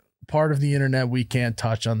or part of the internet we can't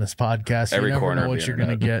touch on this podcast. Every you never corner know of what the you're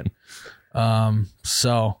gonna internet. get.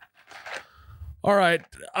 So all right.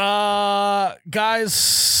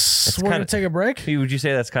 Guys, we're gonna kinda- take a break. Would you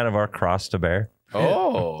say that's kind of our cross to bear?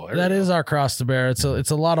 Oh, there That we is our cross to bear. It's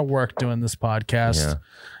a lot of work doing this podcast.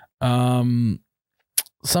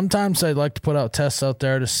 Sometimes I'd like to put out tests out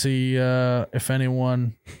there to see if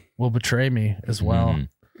anyone will betray me as well.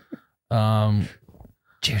 Mhm.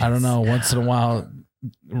 I don't know. Once in a while,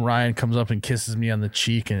 Ryan comes up and kisses me on the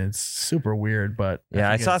cheek, and it's super weird. But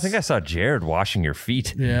Yeah, I think I saw Jared washing your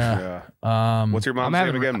feet. go. Yeah. Yeah. What's your mom's I'm name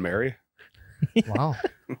having- again? Mary? Wow.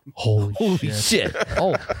 Holy Holy shit? shit.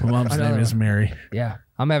 Oh, My mom's Another name is Mary. yeah.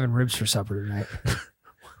 I'm having ribs for supper tonight.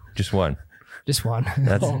 Just one. Just one.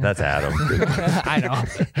 That's Adam. I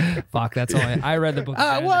know. Fuck, that's all I read the book.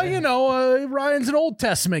 Well, you know, Ryan's an Old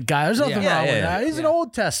Testament guy. There's nothing Yeah. wrong Yeah, with yeah. that. He's an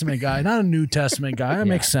Old Testament guy, not a New Testament guy. That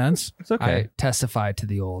makes sense. It's okay. I testify to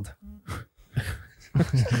the old.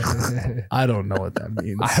 I don't know what that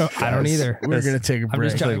means. I don't either. We're going to take a I'm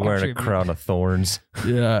break. just It's trying like to wearing a contribute. crown of thorns.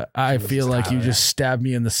 Yeah, I feel like you just stabbed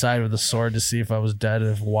me in the side with a sword to see if I was dead,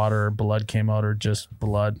 if water or blood came out, or just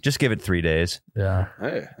blood. Just give it 3 days. Yeah.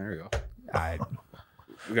 Hey, there you go. I,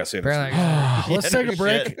 We got to say this. apparently, Let's take a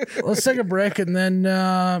break. Let's take a break, and then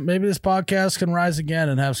maybe this podcast can rise again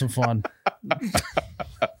and have some fun.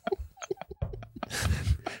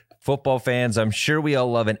 Football fans, I'm sure we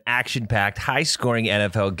all love an action-packed, high-scoring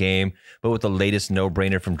NFL game, but with the latest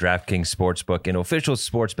no-brainer from DraftKings Sportsbook, an official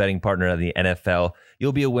sports betting partner of the NFL,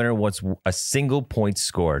 you'll be a winner once a single point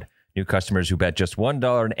scored. New customers who bet just $1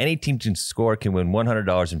 on any team to score can win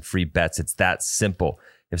 $100 in free bets. It's that simple.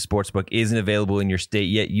 If Sportsbook isn't available in your state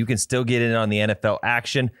yet, you can still get in on the NFL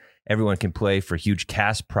action. Everyone can play for huge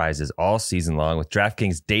cash prizes all season long with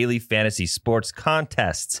DraftKings daily fantasy sports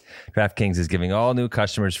contests. DraftKings is giving all new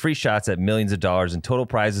customers free shots at millions of dollars in total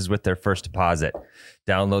prizes with their first deposit.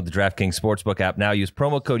 Download the DraftKings Sportsbook app now. Use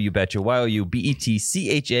promo code UBETCHA,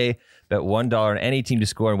 YOUBETCHA. Bet $1 on any team to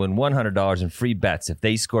score and win $100 in free bets. If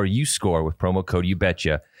they score, you score with promo code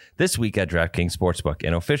UBETCHA. This week at DraftKings Sportsbook,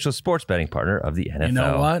 an official sports betting partner of the NFL. You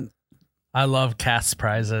know what? I love cast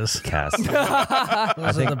prizes. Cast. Those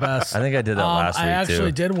are the best. I think I did that last week I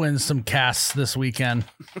actually too. did win some casts this weekend.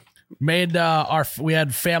 Made we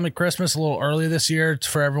had family Christmas a little early this year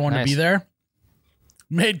for everyone to Nice. be there.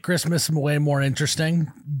 Made Christmas way more interesting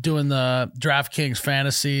doing the DraftKings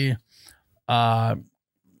fantasy, the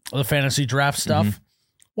fantasy draft stuff.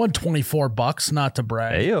 Won $24, not to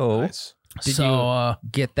brag. Heyo. Nice. Did so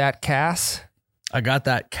get that Cass? I got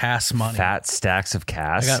that cast money. Fat stacks of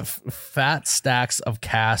cash. I got fat stacks of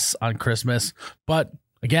casts on Christmas. But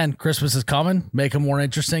again, Christmas is coming. Make them more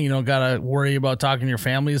interesting. You don't got to worry about talking to your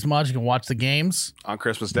family as much. You can watch the games. On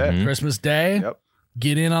Christmas Day. Christmas Day. Yep.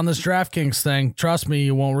 Get in on this DraftKings thing. Trust me,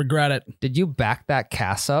 you won't regret it. Did you back that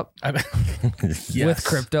Cass up Yes. with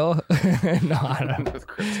crypto? No, I don't. With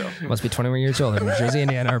crypto. Must be 21 years old in New Jersey,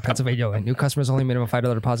 Indiana, or Pennsylvania. New customers only minimum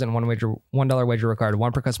 $5 deposit and $1 wager required.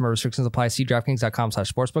 One per customer. Restrictions apply. See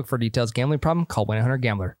DraftKings.com/sportsbook for details. Gambling problem? Call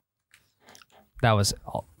 1-800-GAMBLER. That was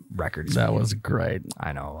all records. That was great.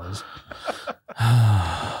 I know. It was.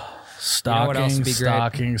 Stocking, else would be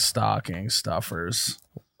great? stocking stuffers.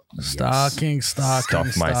 Stocking Stuff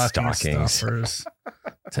my stockings. stuffers.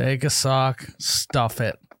 Take a sock, stuff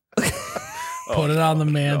it. Put it on the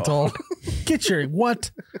mantle. Get your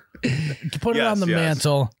what? Put it on the Yes.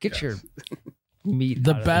 mantle. Get your meat.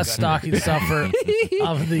 The out of best stocking stuffer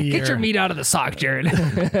of the year. Get your meat out of the sock, Jared. You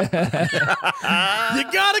gotta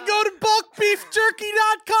go to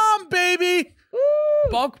bulkbeefjerky.com, baby.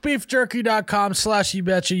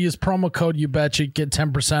 Bulkbeefjerky.com/youbetcha. Use promo code youbetcha. Get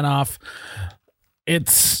 10% off.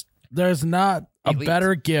 There's not a Elite.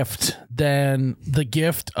 better gift than the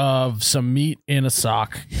gift of some meat in a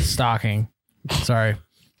stocking. Sorry.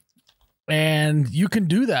 And you can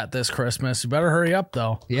do that this Christmas. You better hurry up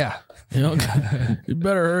though. Yeah. You know, you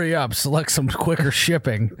better hurry up. Select some quicker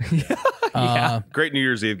shipping. Great New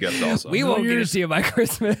Year's Eve gift also. We won't get to Year's- see it by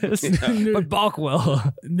Christmas, but Bulk will.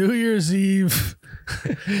 New Year's Eve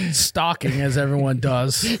stocking, as everyone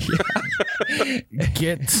does.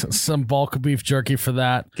 Get some bulk beef jerky for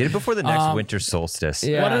that. Get it before the next winter solstice.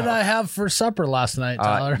 Yeah. What did I have for supper last night,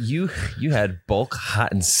 Tyler? You had bulk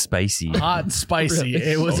hot and spicy. Hot and spicy.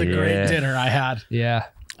 It was a great Yeah. dinner I had. Yeah.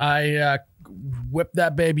 I whipped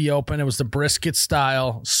that baby open. It was the brisket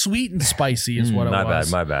style. Sweet and spicy is what it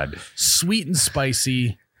was. My bad. Sweet and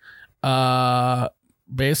spicy.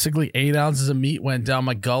 Basically 8 ounces of meat went down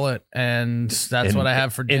my gullet, and that's what I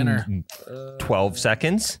had for dinner. In 12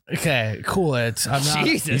 seconds? Okay, cool it. I'm not.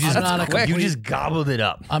 Jesus, I'm that's not a quick. You complete. just gobbled it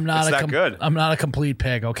up. I'm not It's a that good. I'm not a complete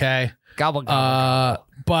pig. Okay. Gobble, gobble.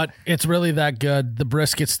 But it's really that good. The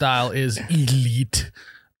brisket style is elite.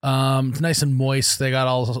 It's nice and moist. They got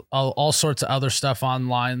all sorts of other stuff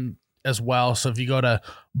online as well. So if you go to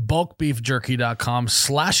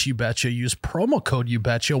bulkbeefjerky.com/youbetcha, use promo code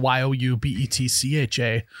youbetcha,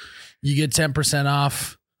 YOUBETCHA, you get 10%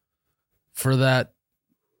 off for that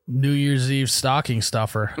New Year's Eve stocking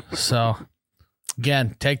stuffer. So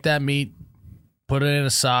again, take that meat, put it in a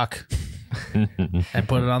sock, and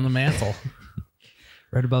put it on the mantle.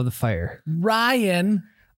 Right above the fire. Ryan,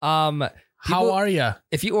 how are you?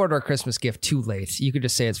 If you order a Christmas gift too late, you could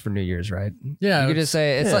just say it's for New Year's, right? Yeah, You could just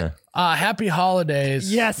say it's like, happy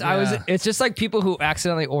holidays. yes, Yeah. it's just like people who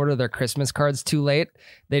accidentally order their Christmas cards too late.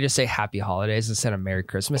 They just say happy holidays instead of Merry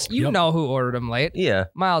Christmas. You Yep. know who ordered them late. Yeah.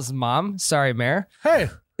 Miles' mom. Sorry, Mayor. Hey,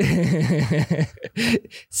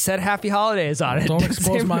 Said happy holidays on it. don't Didn't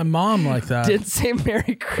expose say- my mom like that. Didn't say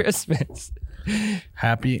Merry Christmas.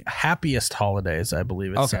 Happiest holidays, I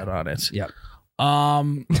believe it Okay. said on it. Yep.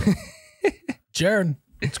 Jared,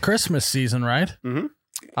 it's Christmas season, right?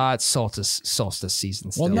 It's solstice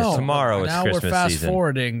season still. Well, no. tomorrow it's now Christmas we're fast season.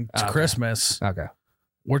 forwarding to Okay. Christmas. Okay.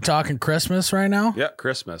 We're talking Christmas right now. Yeah,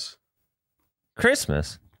 Christmas.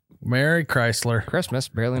 Christmas. Merry Chrysler. Christmas,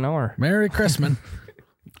 barely know her. Merry Christmas.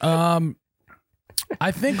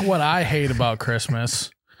 I think what I hate about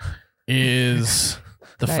Christmas is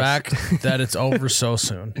the Nice. fact that it's over so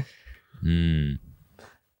soon. Mm.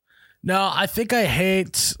 No, I think I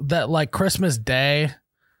hate that, like, Christmas Day,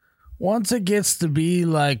 once it gets to be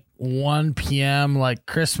like 1 p.m., like,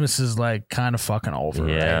 Christmas is like kind of fucking over.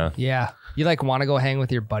 Yeah. Right? Yeah. You like want to go hang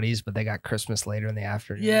with your buddies, but they got Christmas later in the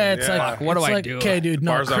afternoon. Yeah, it's Yeah. like, Fuck, what do it's I like, do? Okay, dude,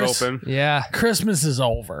 no, Bar's not open. Yeah. Christmas is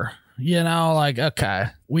over. You know, like, okay,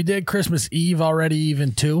 we did Christmas Eve already,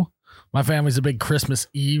 even too. My family's a big Christmas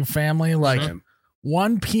Eve family. Like, Same.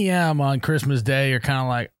 1 p.m. on Christmas Day, you're kind of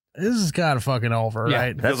like, this is kind of fucking over, Yeah.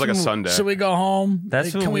 right? Feels like a Sunday. Should we go home?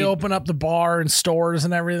 That's Can when we we- open up the bar and stores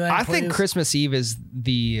and everything? I think please? Christmas Eve is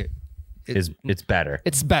It's better.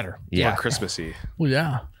 it's better. Yeah. Yeah. Christmassy. Well,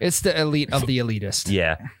 yeah. It's the elite of the elitist.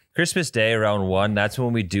 Yeah. Christmas Day around 1, that's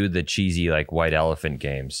when we do the cheesy like white elephant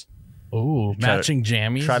games. Ooh, Try to- matching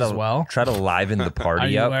jammies Try to as well. try to liven the Are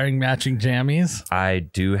party you up. wearing matching jammies? I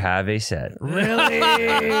do have a set. Really?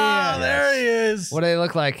 There he is. What do they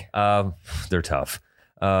look like? They're tough.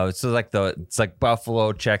 It's like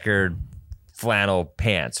buffalo checkered flannel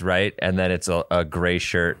pants, right? And then it's a gray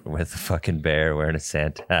shirt with a fucking bear wearing a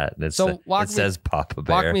Santa hat. And So walk it me- says Papa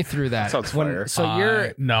Bear. Walk me through that. Sounds fire. So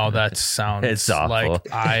you're no, that sounds It's awful.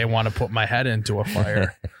 like I want to put my head into a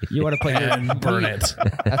fire you want to put your and burn it.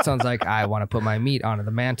 That sounds like I want to put my meat onto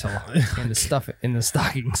the mantle in the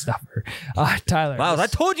stocking stuffer. Tyler. Wow, I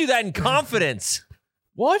told you that in confidence.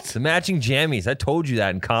 What? The matching jammies. I told you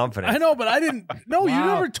that in confidence. I know, but I didn't. No, you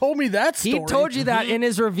Wow. never told me that story. He told you that in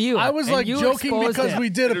his review. I was and like you joking exposed because it. we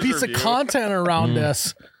did a His piece review. of content around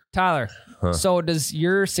this. Tyler. So does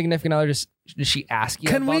your significant other does she ask you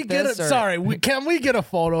Can about we get this? a or- sorry? Can we get a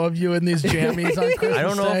photo of you in these jammies on Christmas I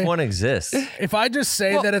don't know Day? if one exists. If I just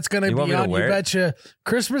say Well, that it's going to You want be me to on You wear it? Betcha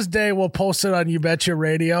Christmas Day, we'll post it on You Betcha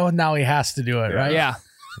Radio. Now he has to do it, right? Yeah.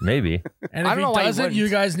 Maybe. And I if don't know he why he doesn't, you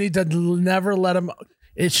wouldn't. guys need to never let him.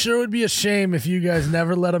 It sure would be a shame if you guys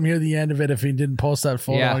never let him hear the end of it if he didn't post that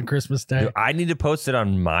photo Yeah. on Christmas Day. Do I need to post it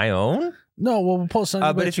on my own? No, we'll post it on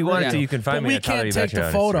You But Betcha if you wanted Radio. to, you can find But me we at Tyler can't You take Betcha the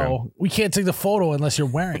on photo. Instagram. We can't take the photo unless you're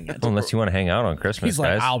wearing it. Unless you want to hang out on Christmas, He's like,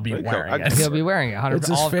 guys. I'll be There you go. wearing I- it. He'll be wearing it. 100 It's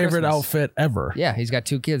his all of favorite Christmas. outfit ever. Yeah, he's got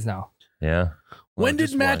 2 kids now. Yeah. Well, When did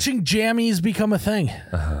just one. matching jammies become a thing?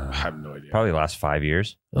 I have no idea. Probably the last 5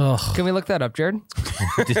 years. Ugh. Can we look that up, Jared?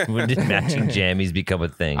 When did matching jammies become a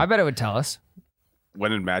thing? I bet it would tell us.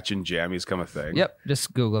 When did matching jammies come a thing? Yep.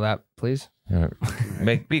 Just Google that, please.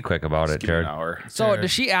 Be quick about Just it, give me an Jared. hour. So Jared.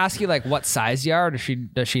 does she ask you like what size you are, or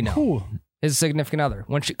does she know? Who? His significant other.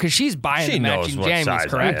 When because she's buying She the knows matching what jammies, size I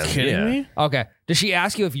correct? am. Kidding Yeah. me? Okay. Does she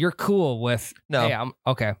ask you if you're cool with? No. Hey, I'm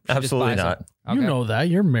okay. She just Absolutely buys not. it. Okay. You know that.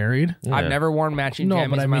 You're married. Yeah. I've never worn matching No, jammies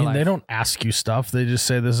but I in my mean, life. they don't ask you stuff. They just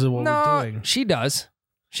say, this is what No, we're doing. she does.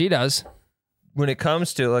 She does. When it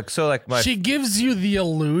comes to like my She gives you the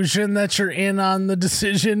illusion that you're in on the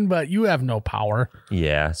decision, but you have no power.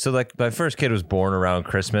 yeah, so like my first kid was born around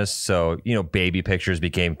Christmas, so baby pictures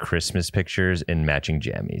became Christmas pictures in matching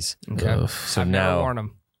jammies. Okay. Oof. So I've now, never worn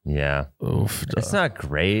them. yeah, Oof. it's not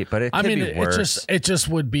great, but it could I mean, be worse. it just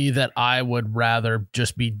would be that I would rather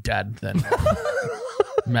just be dead than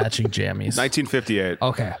matching jammies. 1958.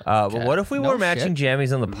 Okay. But what if we No wore matching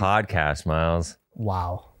jammies on the podcast, Miles?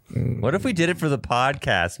 Wow. What if we did it for the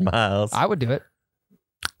podcast, Miles? I would do it.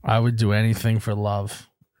 I would do anything for love,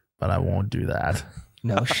 but I won't do that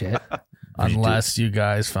No shit. unless you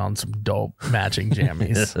guys found some dope matching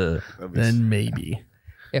jammies. That'd be- Then maybe.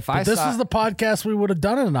 If But I this saw, is the podcast we would have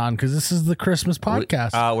done it on because this is the Christmas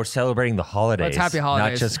podcast. We're celebrating the holidays. Happy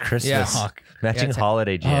holidays. Not just Christmas. Yeah. Fuck. Matching it's-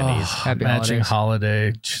 holiday jammies. Happy matching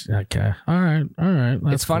holidays. holiday. Okay. All right.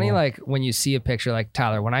 That's it's funny, cool. like when you see a picture, like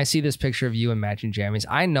Tyler. When I see this picture of you in matching jammies,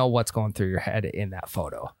 I know what's going through your head in that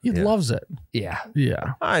photo. He Yeah. loves it. Yeah,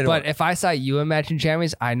 Yeah. I don't. but if I saw you in matching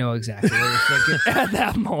jammies, I know exactly what you're thinking at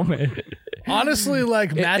that moment. Honestly,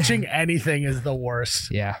 like matching anything is the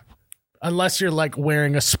worst. Yeah, Unless you're like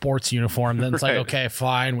wearing a sports uniform, then it's Right. like, okay,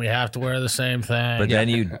 fine, we have to wear the same thing. but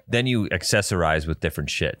then you accessorize with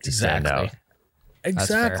different shit to stand out.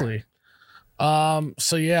 Exactly.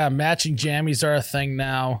 So yeah, matching jammies are a thing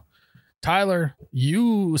now. Tyler,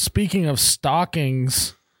 you speaking of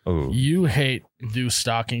stockings, Oh, you hate new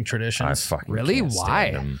stocking I traditions. fucking Really? can't stand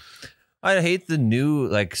Why? them. I hate the new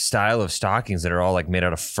like style of stockings that are all like made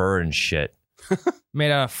out of fur and shit.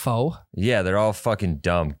 Made out of faux. Yeah, they're all fucking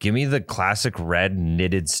dumb. Give me the classic red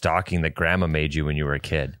knitted stocking that grandma made you when you were a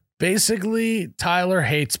kid. Basically, Tyler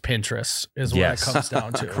hates Pinterest is what Yes. it comes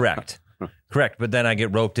down to. Correct. But then I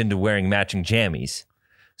get roped into wearing matching jammies.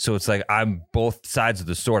 So it's like I'm both sides of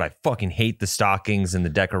the sword. I fucking hate the stockings and the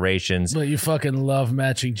decorations. But you fucking love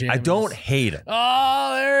matching jammies. I don't hate them.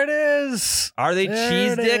 Oh, there it is. Are they There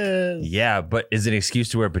cheese it dick? is. Yeah, but is it an excuse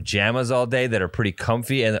to wear pajamas all day that are pretty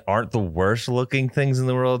comfy and aren't the worst looking things in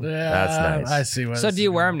the world? Yeah, That's nice. I see what. So do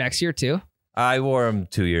you wear them next year too? I wore them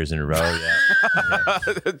 2 years in a row.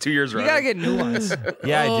 Yeah, 2 years You running. gotta get new ones.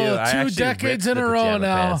 yeah, I do. Oh, I two actually decades ripped in the a row pajama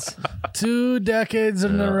now. pants. 2 decades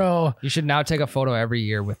in a row. You should now take a photo every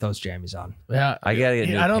year with those jammies on. Yeah, I gotta get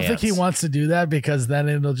new I don't think he pants. wants to do that because then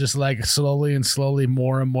it'll just like slowly and slowly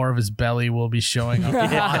more and more of his belly will be showing up the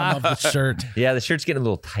bottom of the shirt. Yeah, the shirt's getting a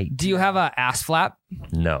little tight. Do you have a ass flap?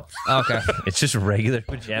 No, Okay. it's just regular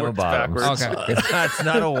pajama Worked bottoms. backwards. Okay. It's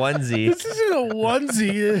not a onesie. This isn't a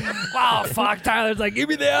onesie. Wow, fuck. Tyler's like, give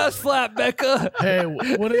me the ass flap, Becca. Hey,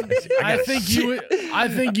 what? I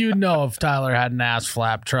think you know if Tyler had an ass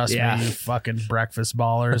flap. Trust Yeah. me, you fucking breakfast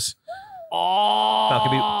ballers. Found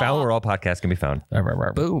can be found where all podcasts can be found.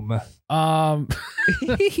 Boom.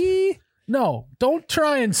 No, don't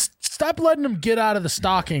try and stop letting him get out of the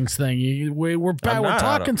stockings thing. We're back. I'm We're not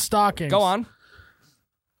talking out stockings. Go on.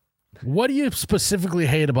 What do you specifically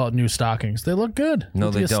hate about new stockings? They look good. No,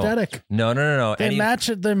 With they the aesthetic. don't. No. They match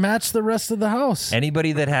it. They match the rest of the house.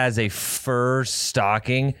 Anybody that has a fur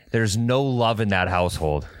stocking, there's no love in that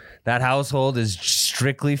household. That household is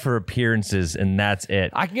strictly for appearances, and that's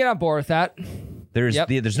it. I can get on board with that.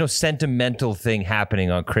 There's no sentimental thing happening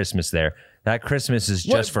on Christmas there. That Christmas is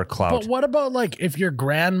just for clout. But what about like if your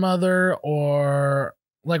grandmother or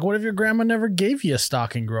like what if your grandma never gave you a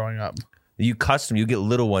stocking growing up? You get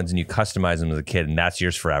little ones and you customize them as a kid, and that's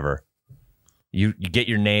yours forever. You get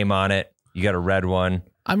your name on it. You got a red one.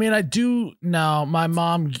 I mean, I do now. My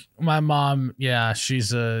mom, yeah,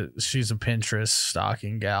 she's a Pinterest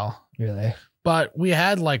stocking gal. Really? But we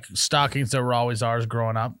had like stockings that were always ours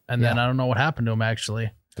growing up, and then Yeah. I don't know what happened to them.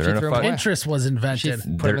 Actually, They're She in a threw 'em fuck- away. Pinterest was She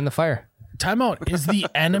invented. put them in the fire. Time out. Is the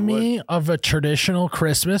enemy of a traditional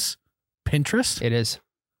Christmas Pinterest? It is.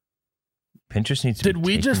 Pinterest needs to Did be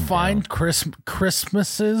we just taken find down.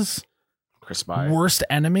 Christmas's Chris Mai. worst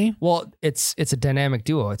enemy? Well, it's a dynamic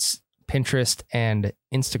duo. It's Pinterest and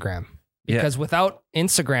Instagram. Yeah. Because without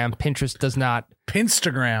Instagram, Pinterest does not.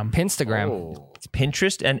 Pinstagram. Pinstagram. Oh.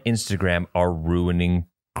 Pinterest and Instagram are ruining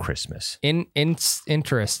Christmas.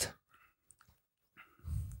 Interest.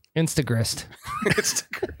 Instagrist. It's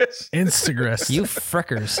Chris. Instagrist. You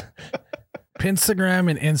frickers. Pinstagram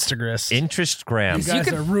and Instagrist. You Instagram.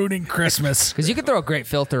 guys are ruining Christmas. Because you could throw a great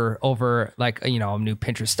filter over, like, new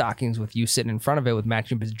Pinterest stockings with you sitting in front of it with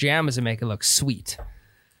matching pajamas and make it look sweet.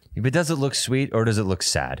 But does it look sweet or does it look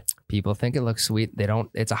sad? People think it looks sweet. They don't.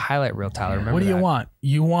 It's a highlight reel, Tyler. Remember What do you that. want?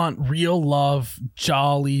 You want real love,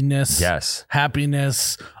 jolliness, Yes.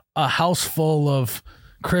 happiness, a house full of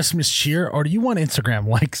Christmas cheer, or do you want Instagram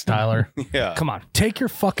likes, Tyler? Yeah. Come on. Take your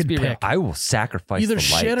fucking be real. pick. I will sacrifice Either the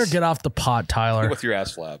shit likes. or get off the pot, Tyler. With your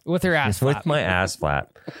ass flap. With your ass with flap. my ass flat.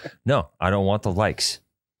 No, I don't want the likes.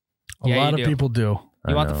 A Yeah, lot you of do. people do.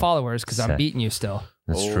 You I want the know. followers because I'm Set. beating you still.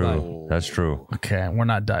 That's Oh. true. That's true. Okay, we're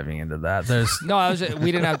not diving into that. There's No,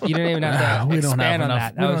 we didn't have. You didn't even have to we don't have expand on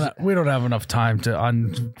enough. that. We don't have enough time to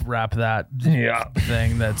unwrap that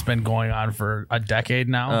thing that's been going on for a decade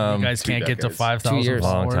now. You guys 2 can't get to decades. 5,000 2 years.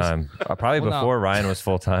 Long followers. time. Probably Well, no. before Ryan was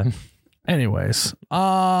full time. Anyways,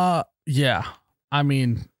 yeah. I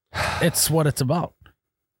mean, it's what it's about.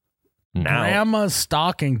 Now Grandma's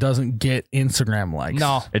stocking doesn't get Instagram likes.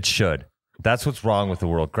 No, it should. That's what's wrong with the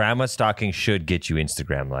world. Grandma stocking should get you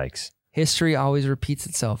Instagram likes. history always repeats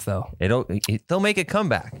itself, though. They'll make a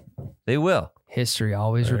comeback. They will. History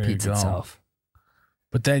always There you repeats go. itself.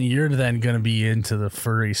 But then you're then going to be into the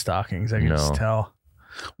furry stockings. I can just No. tell.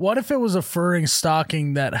 What if it was a furry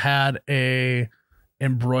stocking that had a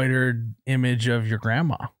embroidered image of your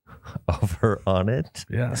grandma? Over on it.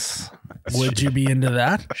 Yes. Would you be into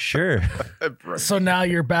that? Sure. So now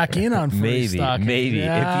you're back in on furry Maybe. stockings. Maybe.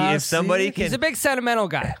 Yeah, if somebody see? can. He's a big sentimental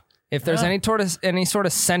guy. If there's Yeah. any sort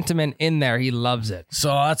of sentiment in there, he loves it. So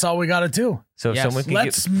that's all we got to do. So if Yes. someone can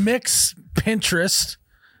Let's mix Pinterest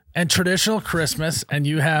and traditional Christmas, and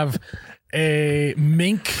you have a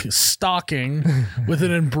mink stocking with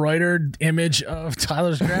an embroidered image of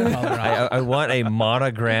Tyler's grandmother on it. I want a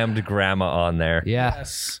monogrammed grandma on there. Yeah.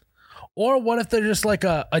 Yes. Or what if they're just like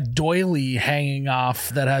a doily hanging off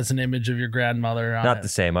that has an image of your grandmother on Not it? the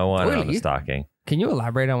same. I want it on the Really? stocking. Can you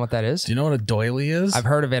elaborate on what that is? Do you know what a doily is? I've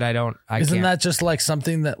heard of it. Isn't can't. that just like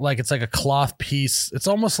something that like it's like a cloth piece? It's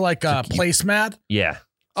almost like a placemat. Yeah.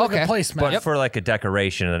 It's like Okay. a placemat. But for like a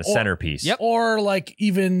decoration and a centerpiece. Yep. Or like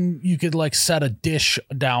even you could like set a dish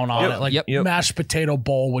down on Yep. it. Like Yep. mashed potato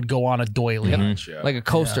bowl would go on a doily. Yeah. like a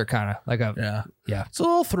coaster kind of like a Yeah. It's a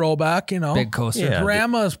little throwback, you know. big coaster? Yeah.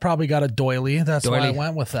 Grandma's probably got a doily. That's why I Doily.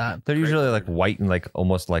 went with that. They're usually like white and like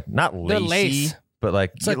almost like not They're lacy, lace. but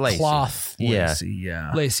like It's like lacy. cloth. Yeah. Lacy,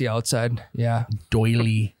 yeah. Lacy outside. Yeah.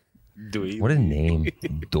 Doily. What a name.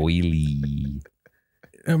 Doily.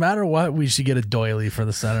 No matter what, we should get a doily for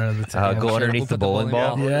the center of the table. Go sure. underneath We'll the put the bowling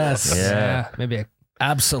bowling ball. Yes. Yeah. Maybe a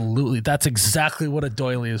Absolutely. That's exactly what a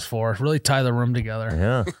doily is for. Really tie the room together.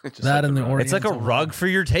 Yeah. That and the Oriental. It's like a rug for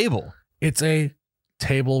your table. It's a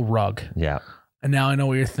table rug. Yeah. And now I know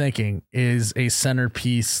what you're thinking is a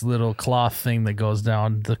centerpiece little cloth thing that goes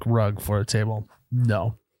down the rug for a table.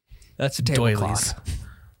 No. that's a Doilies. tablecloth.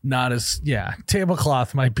 Not as,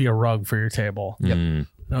 tablecloth might be a rug for your table. Yep. Mm.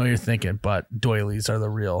 I know what you're thinking, but doilies are the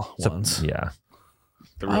real ones. Yeah.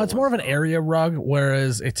 The real It's more of an area rug,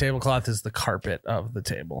 whereas a tablecloth is the carpet of the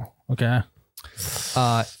table. Okay.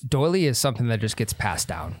 Doily is something that just gets passed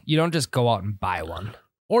down. You don't just go out and buy one.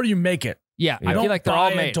 Or you make it. Yeah, You I don't feel like they're buy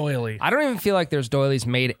all a made. doily. I don't even feel like there's doilies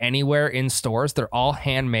made anywhere in stores. They're all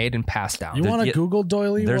handmade and passed down. You want to yeah, Google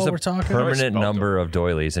doily There's while a we're talking? permanent Spelled number of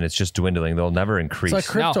doilies and it's just dwindling. They'll never increase. It's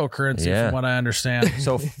like cryptocurrency, Yeah. from what I understand.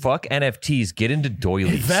 So fuck NFTs. Get into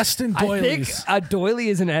doilies. Invest in I think doilies. a doily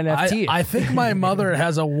is an NFT. I think my mother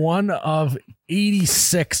has a one of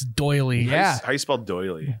 86 doily. Yeah. How you spell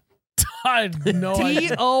doily? I had no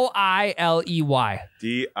idea. DOILEY.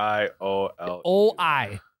 DIOL.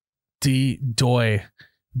 OI. Doy.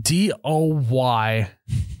 DOYLIE.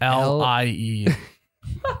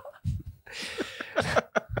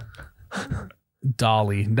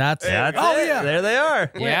 Dolly. That's That's oh it. yeah. There they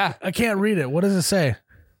are. Yeah. I can't read it. What does it say?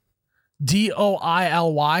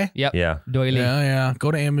 DOILY. Yep. Yeah. Doily. Yeah.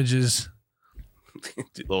 Go to images.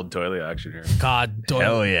 Little doily action here. God, doily.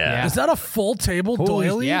 Hell yeah. Is that a full table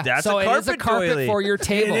doily? Yeah. That's so a it is a carpet carpet doily. for your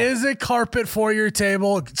table. It is a carpet for your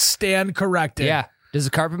table. Stand corrected. Yeah. Does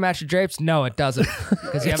the carpet match the drapes? No, it doesn't.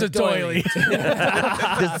 Because you It's have a doily.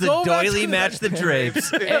 Does the Go back doily to match the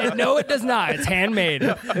drapes? No, it does not. It's handmade.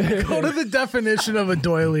 Go to the definition of a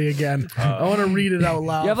doily again. I want to read it out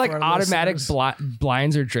loud. You have like for our automatic listeners.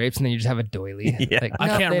 blinds or drapes, and then you just have a doily. Yeah. Like, I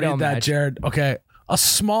no, can't they read don't that, match. Jared. Okay. A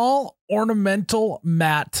small ornamental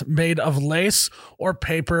mat made of lace or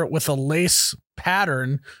paper with a lace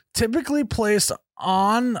pattern, typically placed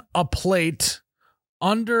on a plate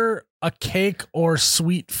under a cake or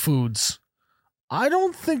sweet foods. I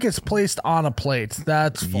don't think it's placed on a plate.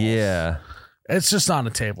 That's false. Yeah. It's just on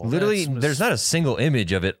a table. Literally, That's- there's not a single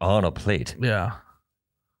image of it on a plate. Yeah.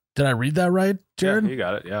 Did I read that right, Jared? Yeah, you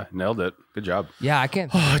got it. Yeah, nailed it. Good job. Yeah, I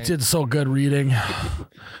can't. Oh, I did so good reading.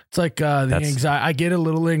 It's like the That's- anxiety. I get a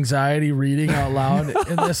little anxiety reading out loud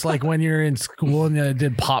in this, like when you're in school and they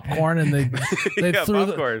did popcorn and they Yeah, threw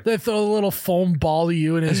popcorn. they throw a little foam ball to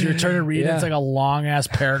you and it's your turn to read. Yeah. It's like a long ass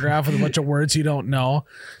paragraph with a bunch of words you don't know,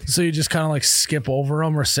 so you just kind of like skip over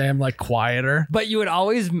them or say them like quieter. But you would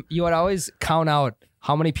always count out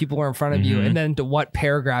how many people were in front of you, and then to what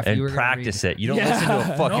paragraph you And were gonna practice read. it. You don't Yeah. listen to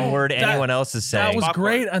a fucking No, word that- anyone else is saying. That was Popcorn.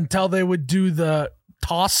 great until they would do the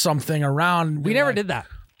toss something around. We never did that.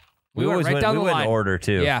 we went always right went, down we the went line. in order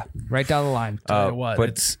too. Yeah, right down the line. Tell you what, but-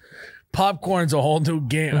 it's popcorn's a whole new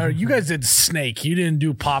game. You guys did Snake. You didn't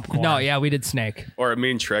do popcorn. No, yeah, we did Snake. Or a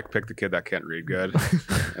mean trick, pick the kid that can't read good.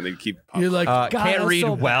 And they keep You're like, God, can't that's read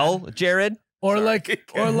so bad. well, Jared. or like you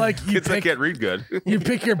kids that pick, can't read good. you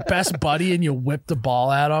pick your best buddy and you whip the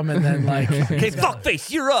ball at him, and then like, Okay,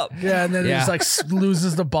 fuckface, you're up. yeah, and then he Yeah. just like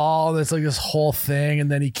loses the ball. And it's like this whole thing,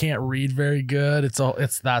 and then he can't read very good.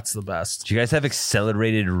 That's the best. Do you guys have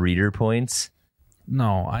accelerated reader points?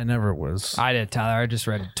 No, I never was. I did, Tyler. I just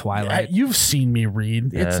read Twilight. You've seen me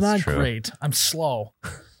read. Yeah, it's that's not true. great. I'm slow.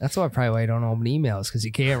 That's why probably why I don't open emails, because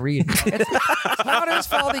you can't read. It's not his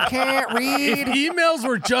fault he can't If read. emails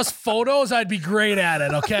were just photos, I'd be great at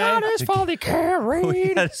it. Okay. Not his fault he can't We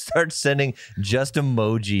read. gotta start sending just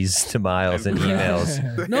emojis to Miles in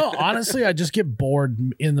emails. No, honestly, I just get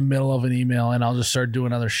bored in the middle of an email and I'll just start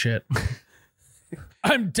doing other shit.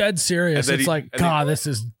 I'm dead serious. And then It's like, and God, this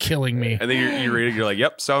is killing me. And then you read it, you're like,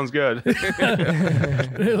 yep, sounds good.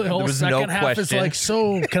 The whole was second no half is question. like,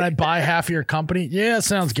 so can I buy half of your company? Yeah,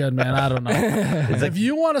 sounds good, man. I don't know. If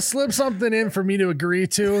you want to slip something in for me to agree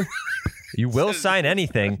to, You will sign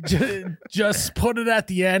anything. Just put it at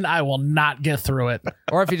the end. I will not get through it.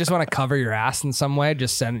 Or if you just want to cover your ass in some way,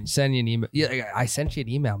 just send you an email. Yeah, I sent you an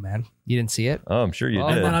email, man. You didn't see it? Oh, I'm sure you Oh,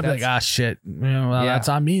 did. And then I'll be like, That's- shit. Well, Yeah. that's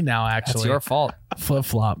on me now, That's actually. your fault. Flip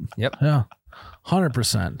flop. Yep. Yeah.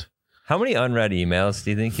 100%. How many unread emails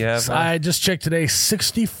do you think you have? So I just checked today,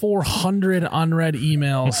 6,400 unread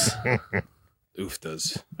emails.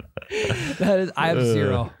 Ooftas. I have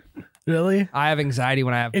 0. Really? I have anxiety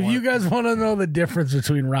when I have If one. you guys want to know the difference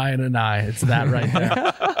between Ryan and I, it's that right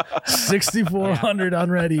there. 6,400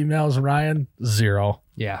 unread emails. Ryan, 0.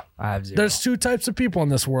 Yeah, I have 0. There's two types of people in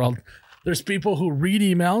this world. There's people who read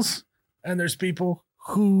emails, and there's people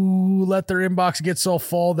who let their inbox get so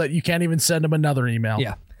full that you can't even send them another email.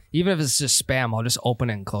 Yeah. Even if it's just spam, I'll just open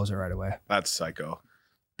it and close it right away. That's psycho.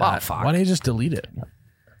 Oh, fuck. Why don't you just delete it?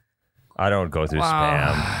 I don't go through spam.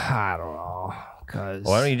 I don't know. Because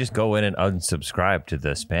Why don't you just go in and unsubscribe to the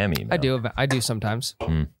spam email? I do sometimes.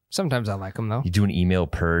 Sometimes I like them though. You do an email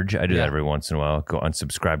purge. I do Yeah. that every once in a while. Go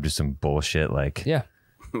unsubscribe to some bullshit like Yeah.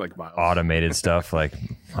 Like Miles. automated stuff. Like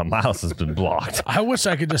my mouse has been blocked. I wish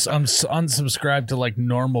I could just unsubscribe to like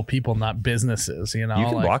normal people, not businesses. You know, You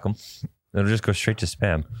can like, block them. It'll just go straight to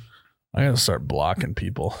spam. I gotta start blocking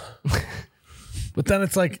people. But then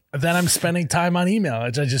it's like, then I'm spending time on email,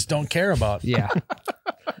 which I just don't care about. Yeah.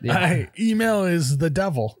 Yeah. Email is the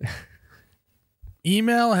devil.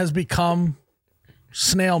 Email has become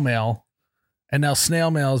snail mail, and now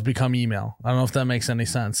snail mail has become email. I don't know if that makes any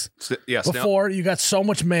sense. Yes. Before, you got so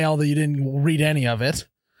much mail that you didn't read any of it.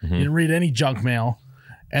 You didn't read any junk mail.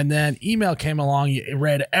 And then email came along. You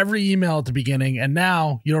read every email at the beginning, and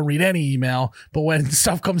now you don't read any email. But when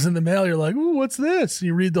stuff comes in the mail, you're like, "Ooh, what's this?"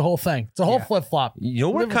 You read the whole thing. It's a whole Yeah. flip flop. You know,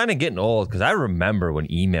 we're kind of getting old because I remember when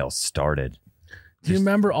emails started. Do you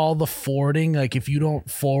remember all the forwarding? Like, if you don't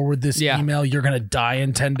forward this Yeah. email, you're gonna die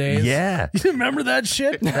in 10 days. Yeah. You remember that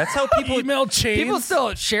shit? That's how people Email chains. People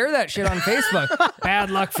still share that shit on Facebook.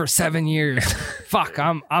 Bad luck for 7 years. Fuck,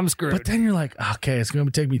 I'm screwed. But then you're like, okay, it's going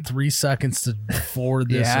to take me 3 seconds to forward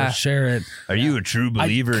this Yeah. or share it. Are you a true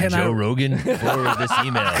believer in can Joe I- Rogan? Forward this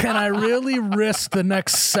email. Can I really risk the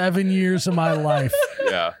next 7 years of my life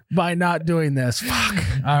Yeah. by not doing this? Fuck.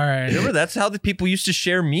 All right. Remember, that's how the people used to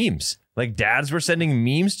share memes. Like dads were sending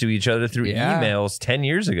memes to each other through Yeah. emails 10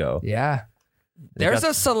 years ago. yeah. They There's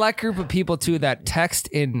got- a select group of people too that text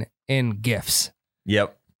in GIFs.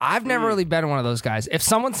 Yep. I've never really been one of those guys. If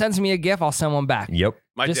someone sends me a GIF, I'll send one back. Yep.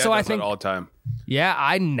 My Just dad so I does think- that all the time. Yeah,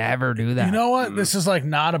 I never do that. You know what? This is like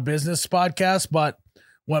not a business podcast, but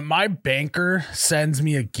when my banker sends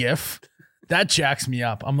me a GIF, that jacks me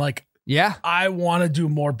up. I'm like, Yeah. I want to do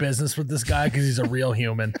more business with this guy because he's a real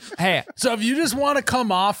human. Hey, So if you just want to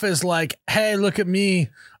come off as like, hey, look at me,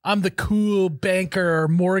 I'm the cool banker or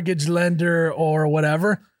mortgage lender or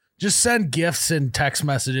whatever, just send gifts and text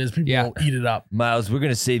messages. People Yeah. will eat it up. Miles, we're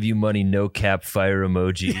going to save you money. No cap fire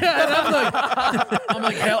emoji. And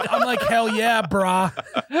I'm like, hell yeah, brah.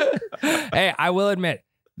 hey, I will admit,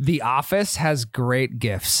 The Office has great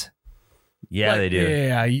GIFs. Yeah, they do.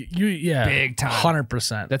 Yeah, yeah, Big time.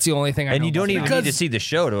 100%. That's the only thing I And know you don't about even The need to see the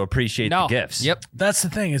show to appreciate No. the gifts. Yep. That's the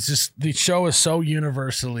thing. It's just the show is so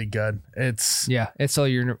universally good. It's Yeah, it's so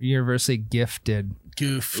universally gifted.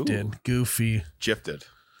 goofy. Gifted.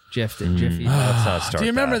 Gifted. Jiffy. Let's not start Do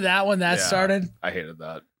you remember that? that when that Yeah. started? I hated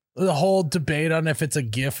that. The whole debate on if it's a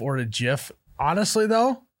GIF or a GIF. Honestly,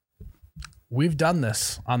 though, we've done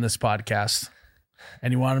this on this podcast.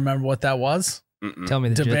 And you want to remember what that was? Tell me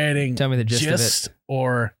the Debating tell me the gist of it. gist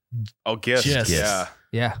or Oh, gifts. Gist. Yeah.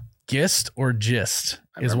 Yeah. gist or gist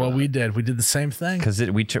I is remember what that. we did. We did the same thing. Because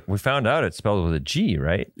we found out it's spelled with a G,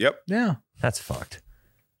 right? Yep. Yeah. That's fucked.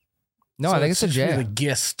 No, So I think it's a just really J. the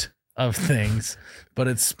gist of things, but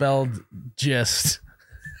it's spelled gist.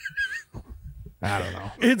 I don't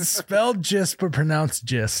know. It's spelled gist, but pronounced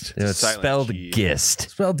gist. You know, it's Silent spelled G. gist.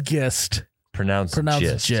 Spelled gist, Pronounced pronounced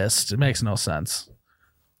gist. gist. It makes no sense.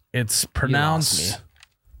 It's pronounced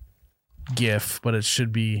GIF, but it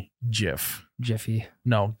should be GIF. Jiffy.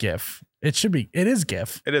 No, GIF. It should be. It is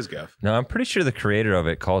GIF. It is GIF. No, I'm pretty sure the creator of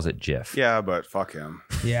it calls it GIF. Yeah, but fuck him.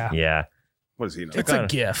 Yeah. Yeah. What does he know? It's kinda- a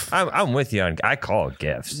GIF. I'm with you on. I call it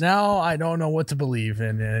GIFs. Now I don't know what to believe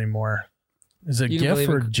in anymore. Is it You can GIF believe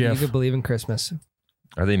or in, You GIF? can believe in Christmas.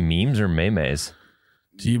 Are they memes or memes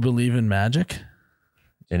Do you believe in magic?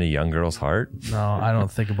 in a young girl's heart? No, I don't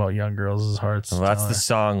think about young girls' hearts. Well, that's the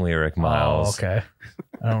song lyric, Miles. Oh, okay.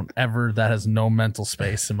 I don't ever. That has no mental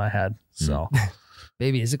space in my head. So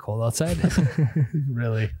Baby, is it cold outside?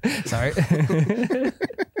 really, Sorry.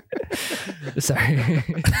 Sorry.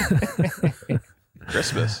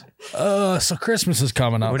 Christmas. so Christmas is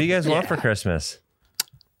coming up. What do you guys want for Christmas?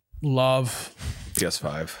 love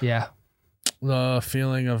PS5. Yeah. the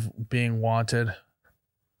feeling of being wanted.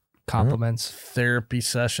 Compliments. Therapy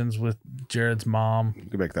sessions with Jared's mom. You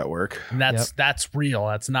can make that work. And that's real.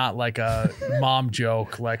 That's not like a mom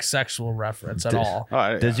joke, like sexual reference at all.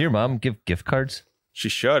 Does your mom give gift cards? She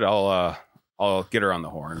should. I'll get her on the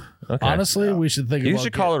horn. Okay. Honestly, we should think You about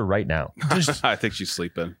should call her right now. I think she's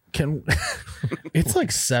sleeping. It's like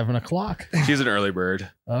 7:00. She's an early bird.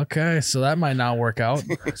 Okay, so that might not work out.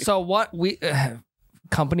 So what we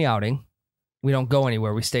company outing, we don't go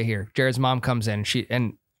anywhere. We stay here. Jared's mom comes in.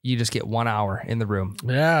 And you just get 1 hour in the room.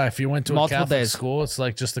 Yeah, if you went to Multiple a Catholic days. school, it's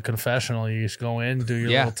like just a confessional. You just go in, do your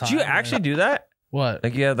Yeah. little time. Did you actually do that? What?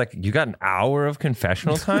 Like you got an hour of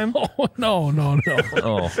confessional time? Oh, no.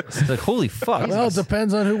 Oh, it's like holy fuck! Well, it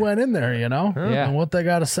depends on who went in there, you know, Yeah. and what they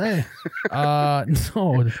got to say. No,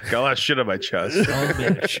 Got a lot of shit on my chest.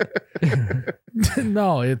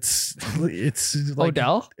 no, it's like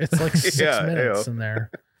Odell? It's like 6 Yeah, minutes ew. in there.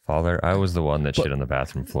 Father, I was the one that shit on the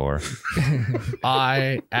bathroom floor.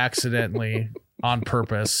 I accidentally, on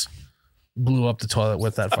purpose, blew up the toilet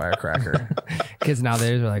with that firecracker. Kids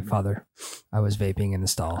nowadays are like, Father, I was vaping in the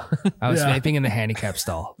stall. I was Yeah. vaping in the handicap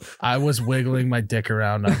stall. I was wiggling my dick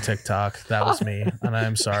around on TikTok. That was me, and I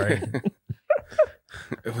am sorry.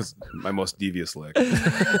 It was my most devious lick.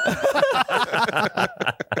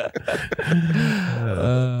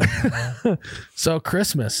 So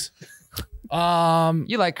Christmas.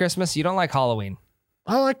 You like Christmas? You don't like Halloween.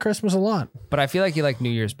 I like Christmas a lot. But I feel like you like New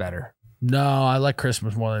Year's better. No, I like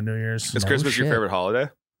Christmas more than New Year's. Is Christmas your shit. favorite holiday?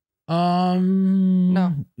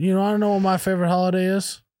 No. You know, I don't know what my favorite holiday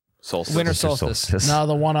is. Solstice. Winter solstice. No,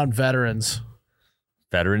 the one on Veterans.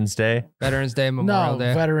 Veterans Day. Veterans Day, Memorial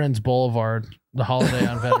Day. Veterans Boulevard. The holiday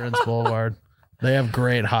on Veterans Boulevard. They have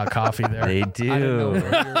great hot coffee there. They I didn't know do.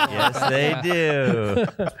 where you were going. Yes, they do.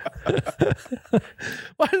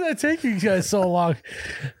 Why did that take you guys so long?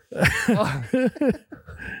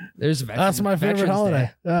 There's That's my favorite Veterans holiday.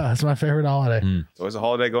 Day. Yeah, that's my favorite holiday. It's always a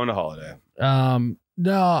holiday going to holiday.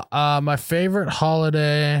 No, my favorite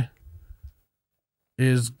holiday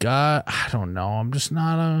is I don't know. I'm just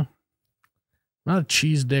not a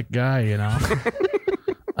cheese dick guy, you know.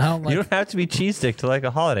 I don't like You don't have to be cheese stick to like a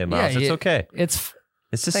holiday, Miles. Yeah, it's you- okay. It's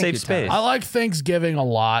It's a Thank safe you, Tyler. space. I like Thanksgiving a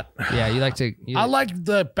lot. yeah. You like to. I like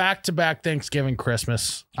the back-to-back Thanksgiving,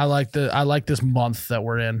 Christmas. I like this month that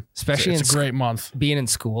we're in. especially It's a great month. being in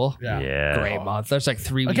school. Yeah. Yeah. Great month. There's like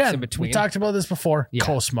 3 weeks Again, in between. we talked about this before. Yeah.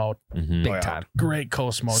 Coast mode, Mhm. Big Oh, yeah. time. great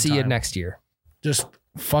coast mode. See you time. next year. Just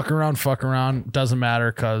fuck around. Doesn't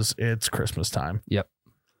matter because it's Christmas time.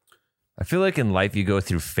 I feel like in life you go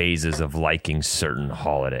through phases of liking certain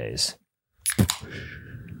holidays.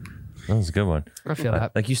 That was a good one. I feel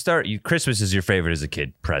that. Like Christmas is your favorite as a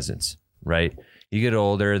kid, presents, right? You get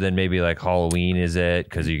older, then maybe like Halloween is it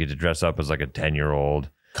because you get to dress up as like a 10-year-old.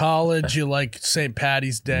 College, you like St.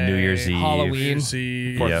 Patty's Day, New Year's Eve. Halloween. New Year's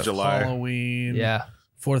Eve, 4th Yeah. of July. Halloween, Yeah.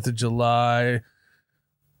 4th of July,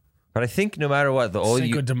 But I think no matter what, the older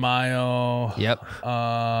Cinco you, de Mayo, Yep.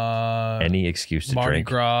 any excuse to Mardi drink,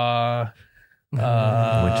 Gras,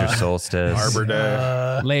 winter solstice, Arbor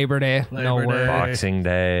Day. Labor Day. No Labor work. Day. Boxing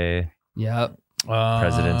Day, Yep.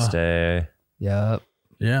 President's Day. Yep.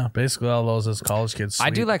 Yeah, basically all those as college kids.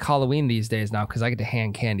 I do sleep. like Halloween these days now because I get to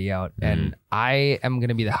hand candy out, and I am going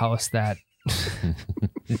to be the house that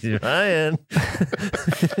Ryan.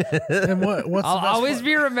 And what's the I'll best always part?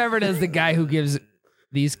 be remembered as the guy who gives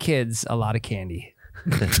these kids a lot of candy.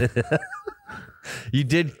 You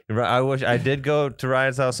did. I did go to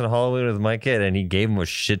Ryan's house on Halloween with my kid, and he gave him a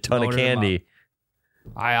shit ton of Loaded him candy.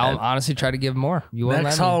 I'll honestly try to give more. You won't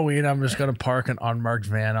Next let me. Halloween, I'm just gonna park an unmarked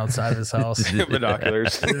van outside his house.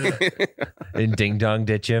 Binoculars. And ding dong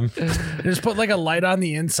ditch him. Just put like a light on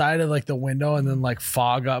the inside of like the window, and then like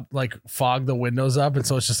fog the windows up, and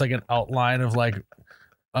so it's just like an outline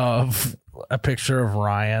of a picture of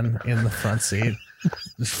Ryan in the front seat.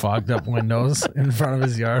 Just fogged up windows in front of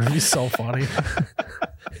his yard. It'd be so funny.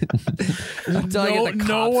 Until I get the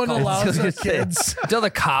No cops one called. allows their kids. Until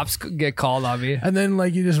the cops get called on me. And then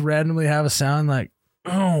like you just randomly have a sound like,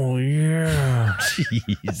 oh yeah.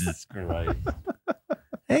 Jesus Christ.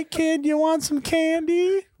 Hey kid, you want some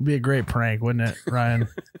candy? Be a great prank, wouldn't it, Ryan?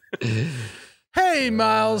 Hey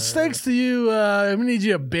Miles, thanks to you, I need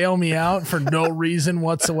you to bail me out for no reason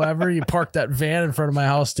whatsoever. You parked that van in front of my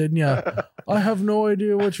house, didn't you? I have no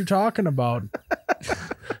idea what you're talking about.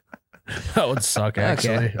 That would suck,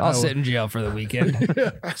 actually. Okay, I'll sit in jail for the weekend.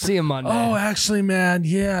 See you Monday. Oh, actually, man,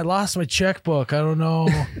 yeah, I lost my checkbook. I don't know.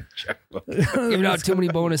 Giving out too many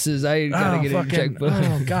bonuses. I gotta get a checkbook.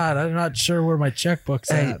 Oh God, I'm not sure where my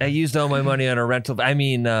checkbook's at. I used all my money on a rental. I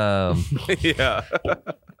mean, Yeah.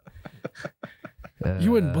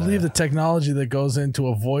 You wouldn't believe the technology that goes into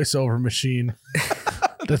a voiceover machine.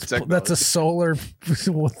 That's a solar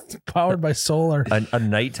powered by solar. A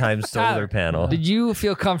nighttime solar panel. Did you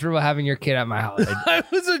feel comfortable having your kid at my house? That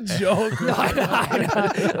was a joke.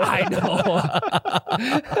 I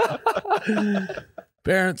know.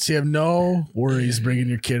 Parents, you have no worries bringing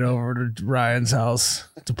your kid over to Ryan's house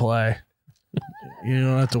to play. You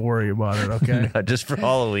don't have to worry about it, okay? Just for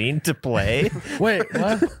Halloween to play? Wait,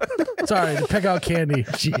 what? Sorry, to pick out candy.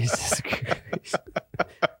 Jesus Christ.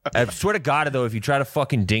 I swear to God, though, if you try to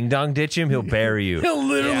fucking ding-dong ditch him, he'll bury you. He'll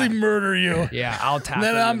literally murder you. Yeah, I'll tap.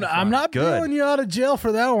 Then I'm not Good. bailing you out of jail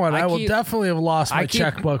for that one. I will definitely have lost my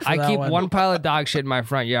checkbook for that one. I keep one pile of dog shit in my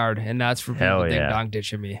front yard, and that's for Hell people yeah. ding dong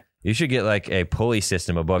ditching me. You should get like a pulley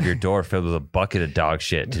system above your door filled with a bucket of dog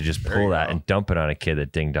shit to just pull that and dump it on a kid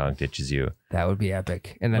that ding-dong ditches you. That would be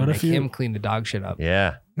epic. And then What make if you- him clean the dog shit up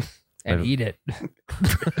Yeah. and eat it.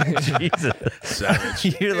 Jesus.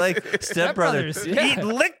 Savage. You're like stepbrothers. Stepbrothers, yeah. Eat,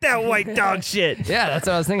 lick that white dog shit. Yeah, that's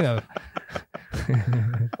what I was thinking of.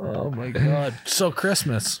 Oh my god. So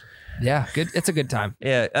Christmas. Yeah, good. It's a good time.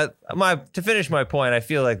 Yeah, to finish my point, I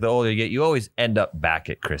feel like the older you get, you always end up back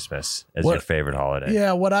at Christmas as your favorite holiday.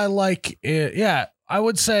 Yeah, what I like I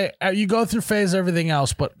would say you go through phase everything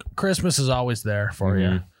else, but Christmas is always there for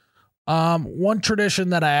you. One tradition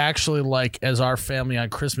that I actually like as our family on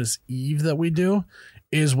Christmas Eve that we do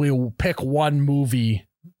is we pick one movie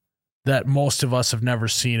that most of us have never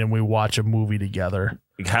seen and we watch a movie together.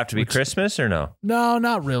 You have to be Christmas or no? No,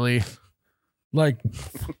 not really. Like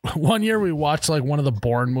one year we watched like one of the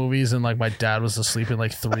Bourne movies and like my dad was asleep in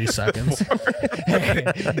like 3 seconds.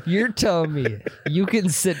 You're telling me you can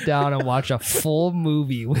sit down and watch a full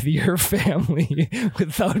movie with your family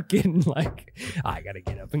without getting like, I gotta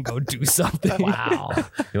get up and go do something. Wow.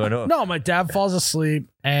 You want to know? No, my dad falls asleep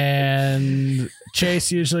and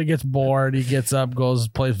Chase usually gets bored. He gets up, goes,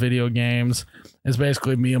 plays video games. It's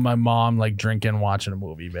basically me and my mom like drinking, watching a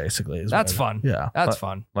movie, basically. is what That's I do. fun. Yeah. That's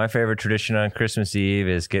fun. My favorite tradition on Christmas Eve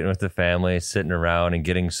is getting with the family, sitting around and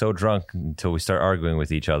getting so drunk until we start arguing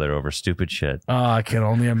with each other over stupid shit. Oh, I can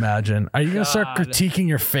only imagine. Are you going to start God. critiquing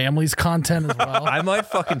your family's content as well? I might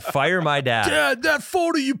fucking fire my dad. Dad, that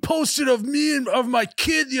photo you posted of me and of my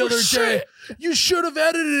kid the other day, you should have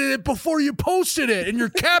edited it before you posted it, and your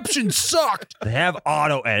caption sucked. They have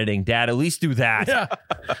auto editing, Dad. At least do that. Yeah.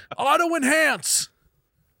 Auto enhance.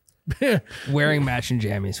 Wearing matching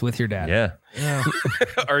jammies with your dad. Yeah.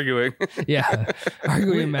 Arguing. Yeah.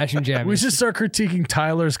 Arguing and matching jammies. We should start critiquing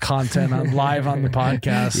Tyler's content on live on the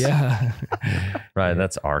podcast. Yeah. Right.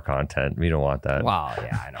 That's our content. We don't want that. Wow.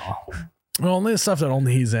 Yeah, I know. Well, only the stuff that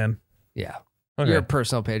only he's in. Yeah. Okay. Your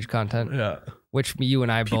personal page content, Yeah. which you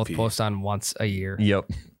and I both PP. post on once a year. Yep.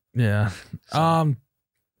 Yeah.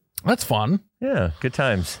 That's fun. Yeah. Good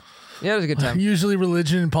times. Yeah, it was a good time. Usually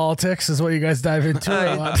religion and politics is what you guys dive into.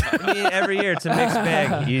 a lot. I mean, every year it's a mixed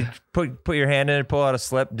bag. You put your hand in it, pull out a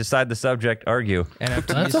slip, decide the subject, argue. That's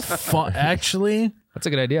a NFTs. fun. Actually, That's a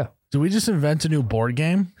good idea. do we just invent a new board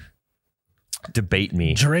game? Debate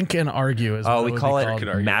me. Drink and argue is. Oh, what we would call be it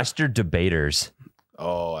called. Master Debaters.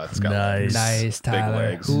 Oh, that's got Nice. Nice, Tyler.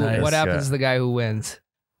 legs. Who, Nice. what happens to the guy who wins?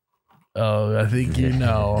 Oh, I think you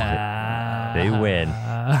know. They win.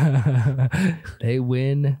 They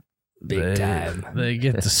win big time. They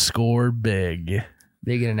get to score big.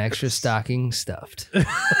 They get an extra stocking stuffed.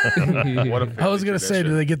 What a I was gonna say,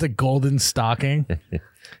 do they get the golden stocking?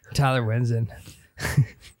 Tyler wins in.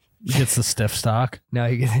 He gets the stiff stock. No,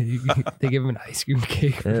 they give him an ice cream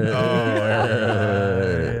cake. There it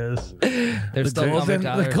is. They're still coming,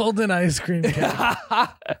 Tyler. The golden ice cream cake.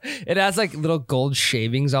 It has like little gold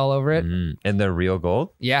shavings all over it. And they're real gold?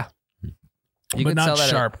 Yeah. You but could not sell that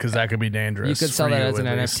sharp because that could be dangerous. You could sell for that you as an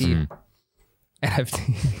at least. NFT.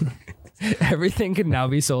 NFT. Everything can now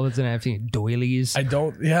be sold as an NFT. Doilies. I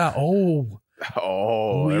don't. Yeah. Oh,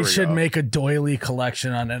 Oh, there we should go. make a doily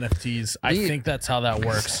collection on NFTs. I We- think that's how that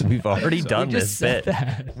works. We've already done We this just said bit.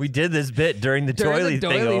 that. We did this bit during the During doily the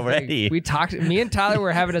thing doily already. We talked. Me and Tyler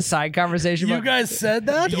were having a side conversation. You about guys said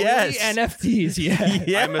that? doily Yes. NFTs. Yeah.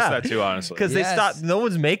 Yeah. I missed that too, honestly. Because Yes. they stopped. No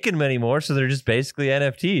one's making them anymore, so they're just basically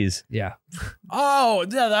NFTs. Yeah. Oh,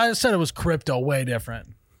 yeah. I said it was crypto. Way different.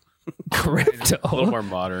 Crypto. a little more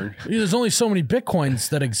modern. There's only so many bitcoins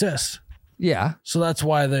that exist, Yeah. so that's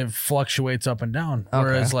why they fluctuates up and down. Okay.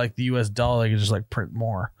 Whereas like the US dollar, they can just like print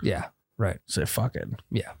more. Yeah. Right. Say fuck it.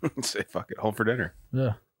 Yeah. Say fuck it. Home for dinner.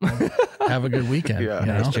 Yeah. Have a good weekend. Yeah. you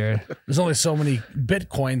know? Nice, Jared. There's only so many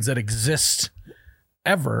bitcoins that exist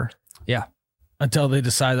ever. Yeah. Until they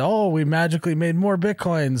decide, oh, we magically made more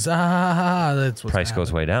bitcoins. Ah, that's what's Price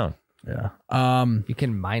goes way down. Yeah. You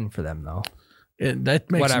can mine for them though. That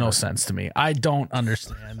makes Whatever. no sense to me. I don't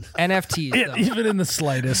understand NFTs. it, though. even in the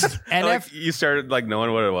slightest. Like you started like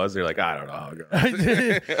knowing what it was. You're like, I don't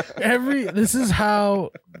know. This is how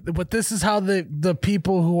the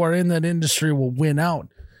people who are in that industry will win out.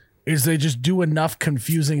 Is they just do enough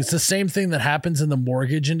confusing. It's the same thing that happens in the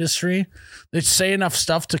mortgage industry. They say enough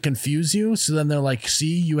stuff to confuse you, so then they're like,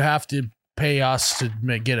 "See, you have to pay us to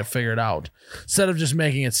get it figured out." Instead of just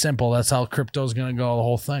making it simple, that's how crypto's going to go. The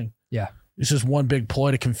whole thing. Yeah. It's just one big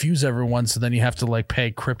ploy to confuse everyone. So then you have to like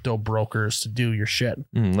pay crypto brokers to do your shit.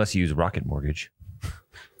 Unless you use Rocket Mortgage.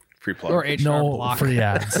 Free plug. Or H&R No Block. free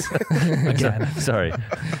ads. Again, Sorry.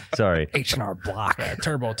 H&R Block.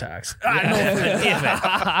 TurboTax.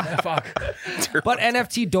 I know. Fuck. But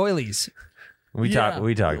NFT doilies. We talk.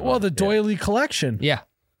 Well, the doily collection. Yeah.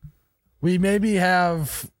 We maybe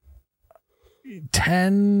have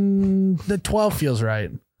 12 feels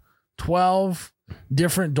right. 12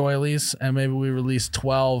 different doilies, and maybe we release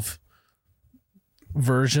 12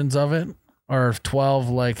 versions of it, or 12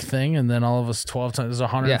 like thing, and then all of us 12 times. There's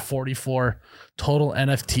 144 total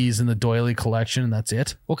NFTs in the doily collection, and that's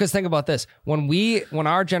it. Well, because think about this. When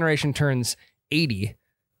our generation turns 80,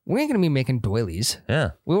 we ain't going to be making doilies.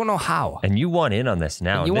 Yeah. We won't know how. And you want in on this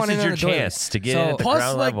now. And you This want is in on your the doilies. chance to get So- in at the Plus,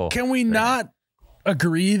 ground like, level. can we not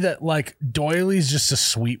agree that like doily is just a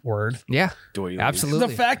sweet word? Yeah. Doilies. Absolutely.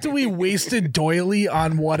 The fact that we wasted doily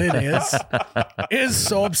on what it is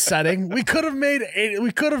so upsetting. We could have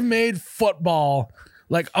made football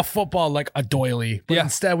like a doily, but Yeah.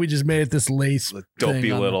 instead we just made it this lace Dopey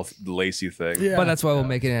thing on little lacy thing. Yeah. But that's why we'll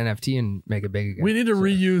make it an NFT and make it big again. we need to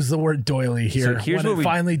reuse the word doily here So here's when what it we-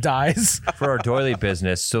 finally dies. For our doily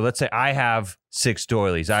business. So let's say I have 6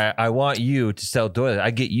 doilies. I want you to sell doilies.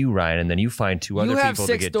 I get you, Ryan, and then you find 2 other You people have to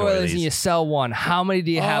 6 get doilies and you sell one. How many do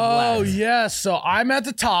you have Oh left? yes, so I'm at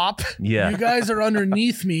the top. Yeah. You guys are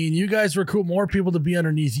underneath me, and you guys recruit more people to be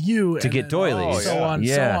underneath you To get doilies. So on,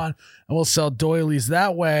 so Yeah. on, and we'll sell doilies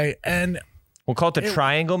that way. And We'll call it the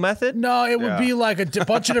triangle method. no, it would Yeah. be like a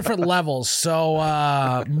bunch of different levels. So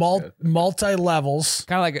multi levels,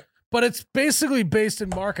 Kind of like but it's basically based in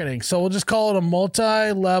marketing. So we'll just call it a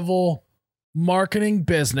multi-level marketing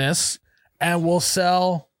business, and we'll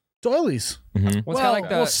sell doilies.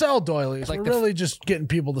 We'll sell doilies. like We're the- really just getting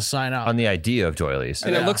people to sign up. On the idea of doilies.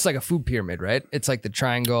 and Yeah. it looks like a food pyramid, right? It's like the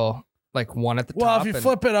triangle, like one at the Well, top. if you and-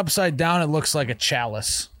 flip it upside down, it looks like a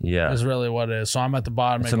chalice. Yeah. Is really what it is. So I'm at the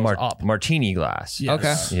bottom. It's It a goes up. martini glass.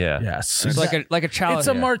 Yes. Yeah. Yes. it's like a chalice. It's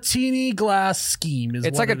a martini glass scheme.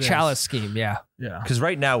 It's like a chalice scheme. Yeah. Yeah. Because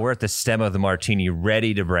right now we're at the stem of the martini,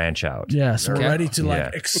 ready to branch out. Yes. We're Okay. ready to like Yeah.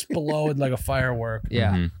 explode like a firework.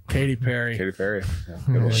 Yeah. Katy Perry. Katy Perry. Yeah,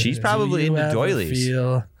 good one. She's Do probably you into ever doilies.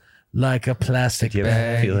 Feel like a plastic Do you ever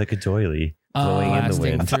bag. feel like a doily blowing in the Blasting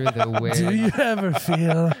wind? through the wind. Do you ever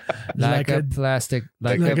feel like a plastic,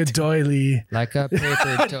 like a a doily? like a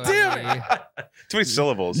paper toy, Too many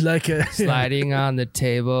syllables. Like a sliding on the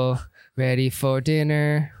table, ready for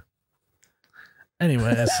dinner.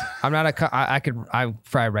 Anyways, I'm not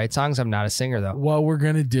I write songs. I'm not a singer though. what we're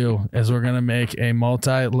gonna do is we're gonna make a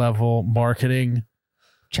multi-level marketing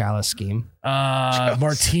Chalice scheme.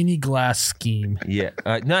 martini glass scheme. Yeah.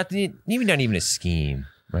 Not even a scheme,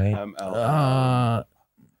 right?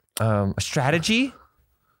 A strategy.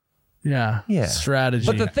 Yeah. Yeah. Strategy.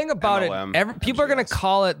 But the thing about MLM, it, people are gonna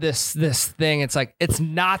call it this thing. It's like it's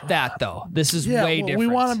not that though. This is way different. we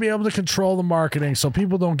want to be able to control the marketing so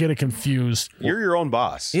people don't get it confused. You're your own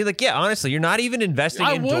boss. You're like, yeah, honestly, you're not even investing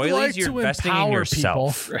I in would doilies. like You're to investing in empower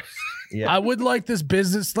yourself. people. Yeah. I would like this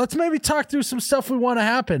business. Let's maybe talk through some stuff we want to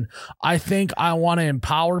happen. I think I want to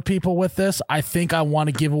empower people with this. I think I want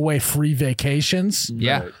to give away free vacations.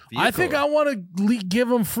 Yeah. I think I want to give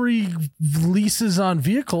them free leases on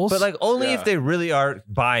vehicles. But like only Yeah. if they really are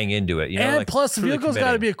buying into it. You know, and like, plus, the truly vehicle's got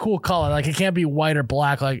to committing. be a cool color. Like it can't be white or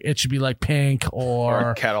black. Like it should be like pink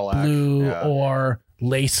or Cadillac. blue Yeah. or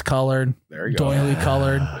lace colored, There you go. doily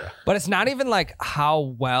colored. But it's not even like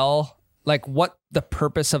how well, like what the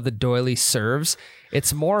purpose of the doily serves.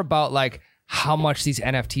 It's more about like how much these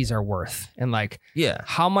NFTs are worth and like Yeah.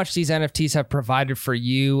 how much these NFTs have provided for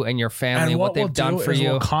you and your family, And what they've we'll done do for is you.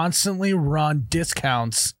 We'll constantly run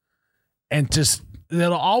discounts and just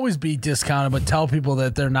they'll always be discounted, but tell people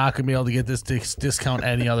that they're not going to be able to get this discount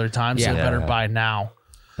any other time. So Yeah. they better buy now.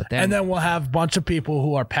 But then, And then we'll have a bunch of people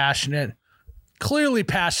who are passionate, clearly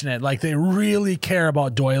passionate, like they really care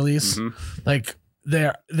about doilies. Like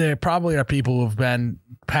they probably are people who've been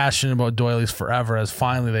passionate about doilies forever, as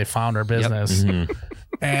finally they found our business.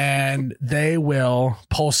 And they will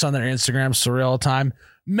post on their Instagram story all the time.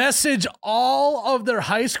 message all of their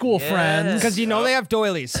high school friends. Because you know they have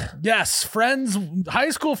doilies. Yes, friends, high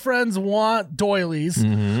school friends want doilies.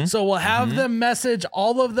 So we'll have them message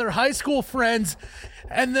all of their high school friends,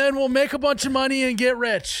 and then we'll make a bunch of money and get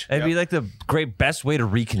rich. It'd be like the best way to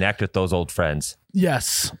reconnect with those old friends.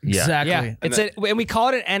 Yes, Yeah. exactly. Yeah, and we call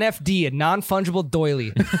it an NFD, a non-fungible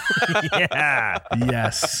doily. Yeah.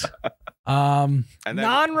 Yes. And then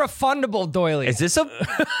Non-refundable doily. Is this a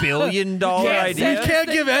 $1 billion You idea? can't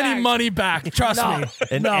give any money back. Trust me.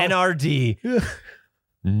 An No. NRD.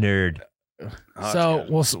 Nerd. So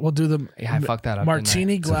we'll do the Yeah, I fucked that up,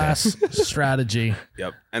 martini glass strategy.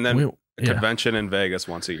 Yep. And then We- a yeah. convention in Vegas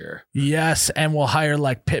once a year. Yes, and we'll hire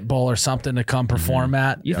like Pitbull or something to come perform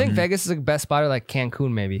at. You think Vegas is the best spot or like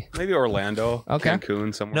Cancun maybe? Maybe Orlando, Okay.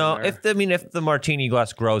 Cancun, somewhere. No, in there. if the martini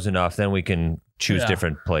glass grows enough, then we can choose Yeah.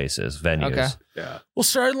 different places, venues. Okay. yeah. We'll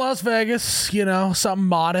start in Las Vegas, something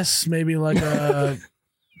modest, maybe like a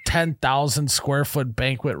 10,000 square foot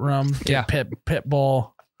banquet room. Yeah.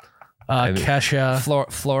 Pitbull, mean- Kesha,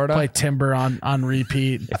 Florida. play Timber on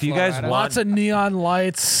repeat. If you guys Florida. want, Lots of neon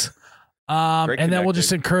lights. Great And then we'll just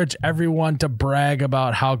connecting. encourage everyone to brag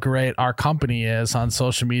about how great our company is on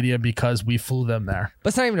social media because we flew them there. But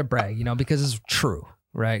it's not even a brag, because it's true,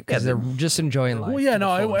 right? Because they're just enjoying life. Well, yeah, to the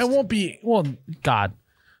no, it fullest. won't be. Well, God,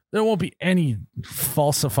 there won't be any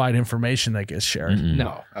falsified information that gets shared.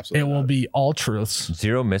 No. Absolutely. It will be all truths.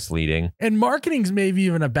 zero misleading. And marketing's maybe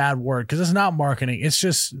even a bad word because it's not marketing. It's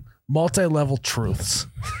just multi-level truths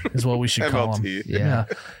is what we should call them. MLT. Yeah.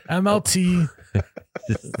 MLT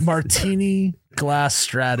martini glass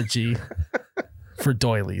strategy for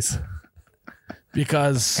doilies.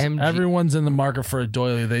 Because MG. everyone's in the market for a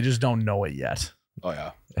doily. They just don't know it yet. Oh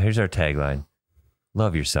yeah. Here's our tagline: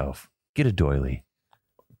 love yourself, get a doily.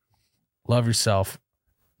 Love yourself.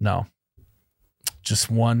 No. Just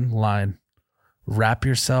one line. Wrap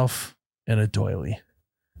yourself in a doily.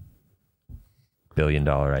 $1 billion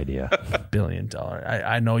idea. $1 billion.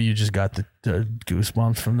 I know you just got the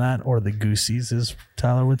goosebumps from that, or the goosies, as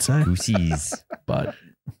Tyler would say. Goosies. But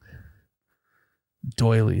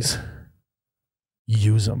doilies,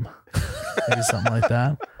 use them. Maybe something like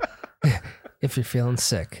that. If you're feeling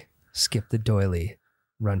sick, skip the doily,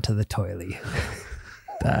 run to the toily.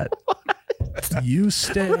 That you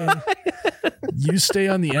stay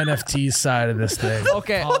on the NFT side of this thing.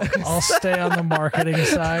 Okay. I'll stay on the marketing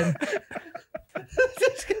side.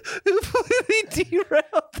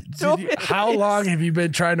 How long have you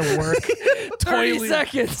been trying to work 30 toily?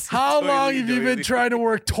 seconds. How long have you been doily. trying to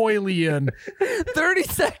work toily in? 30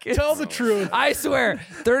 seconds. Tell the truth. I swear,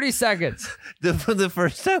 30 seconds. The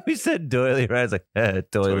first time we said doily, right? I was like,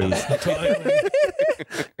 doilies.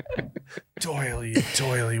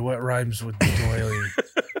 Doily. What rhymes with doily?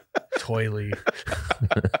 Toily.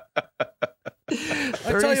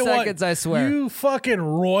 30 seconds, I swear. You fucking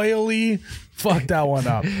royally fucked that one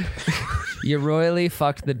up. You royally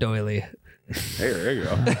fucked the doily. Hey, there you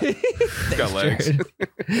go. It's got legs.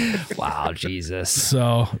 Wow, Jesus.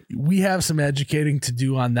 So we have some educating to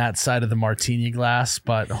do on that side of the martini glass,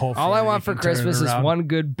 but hopefully All I we want for can turn it Christmas is around. one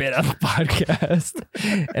good bit of the podcast.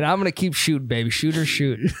 And I'm going to keep shooting, baby. Shoot or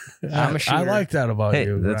shoot. I'm a shooter. I like that about Hey,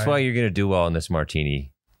 you. that's why you're gonna do well in this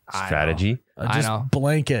martini I strategy. I Just know.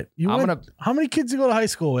 blanket. I'm gonna- How many kids you go to high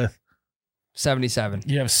school with? 77.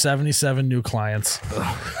 You have 77 new clients.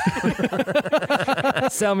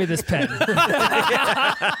 Sell me this pen.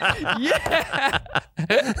 Yeah.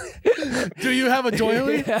 Do you have a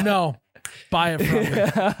doily? No. Buy it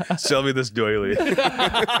from me. Sell me this doily.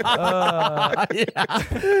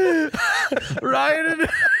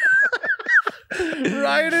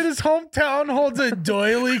 Ryan in his hometown holds a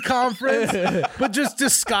doily conference, but just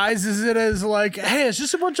disguises it as like, hey, it's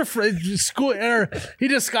just a bunch of school. Or he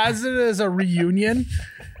disguises it as a reunion,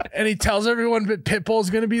 and he tells everyone that Pitbull's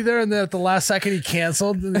going to be there, and then at the last second he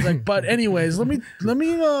canceled. And he's like, but anyways, let me,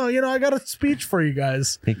 I got a speech for you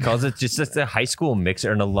guys. He calls it just a high school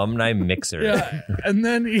mixer, an alumni mixer. Yeah, and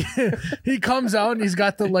then he comes out and he's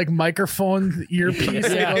got the like microphone earpiece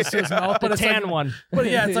that goes to his mouth, but The it's tan like, one. But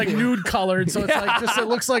yeah, it's like nude colored, so it's like just it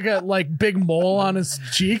looks like a like big mole on his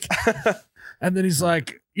cheek. And then he's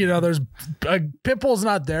like, there's Pitbull's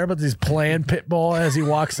not there, but he's playing Pitbull as he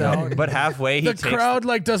walks out. But halfway, he The takes crowd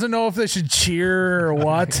like doesn't know if they should cheer or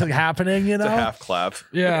what's happening. It's a half clap.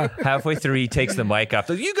 Yeah. halfway through, he takes the mic off.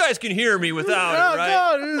 Like, you guys can hear me without Oh it, right?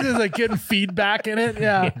 God, it's like getting feedback in it.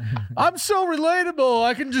 Yeah, I'm so relatable.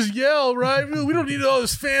 I can just yell, right? We don't need all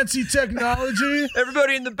this fancy technology.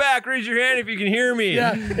 Everybody in the back, raise your hand if you can hear me.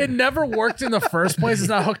 Yeah, it never worked in the first place. It's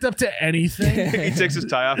not hooked up to anything. He takes his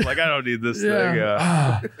tie off like, I don't need this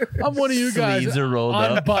thing. I'm one of you guys. Sleeves are rolled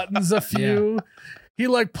up. Unbuttons a few. he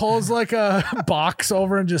like pulls like a box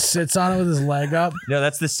over and just sits on it with his leg up. No,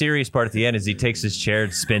 that's the serious part at the end. Is he takes his chair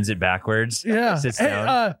and spins it backwards. Yeah. Sits Hey,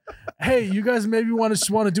 down. hey, you guys maybe want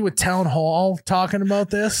to do a town hall talking about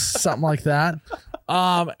this, something like that.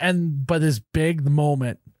 But this big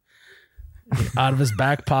moment, out of his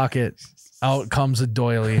back pocket, out comes a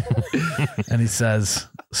doily, and he says,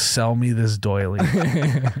 "Sell me this doily."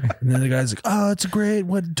 And then the guy's like, "Oh, it's a great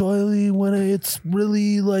what doily? What it's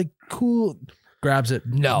really like cool." Grabs it.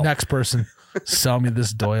 No. Next person, sell me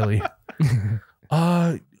this doily.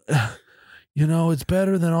 It's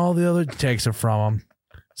better than all the other. Takes it from him.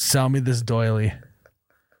 Sell me this doily.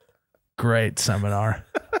 Great seminar.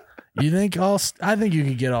 You think I think you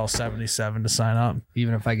could get all 77 to sign up.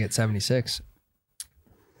 Even if I get 76.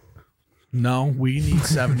 No, we need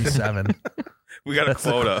 77. We got a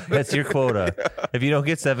quota. That's your quota. If you don't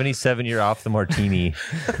get 77, you're off the martini.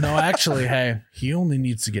 No, actually, hey, he only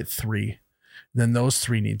needs to get 3. Then those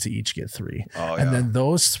 3 need to each get 3. Oh, And yeah. then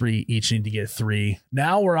those 3 each need to get 3.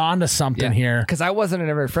 Now we're on to something here. Because I wasn't in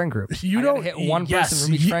every friend group. You I gotta don't hit one person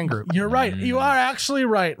from each friend group. You're right. You are actually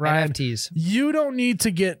right, Ryan. NFTs. You don't need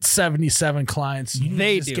to get 77 clients. You need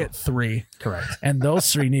They to just do. get 3. Correct. And those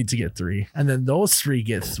 3 need to get 3. And then those 3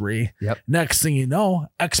 get 3. Yep. Next thing you know,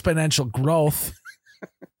 exponential growth.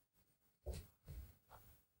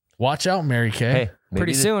 Watch out, Mary Kay. Hey, maybe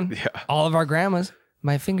Pretty soon, Yeah. all of our grandmas,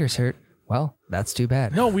 my fingers hurt. Well, that's too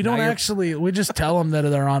bad. No, we don't Now you're- actually. We just tell them that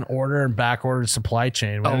they're on order and back ordered supply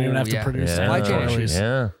chain. We don't Oh, even have to yeah. produce Yeah. Supply any chain doilies. issues.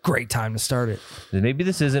 Yeah. Great time to start it. Maybe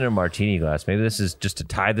this isn't a martini glass. Maybe this is just to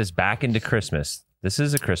tie this back into Christmas. This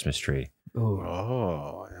is a Christmas tree. Ooh.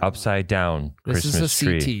 Oh, yeah. Upside down This Christmas is a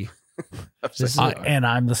tree. CT. This is a, And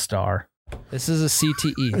I'm the star. this is a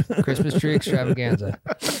CTE. Christmas tree extravaganza.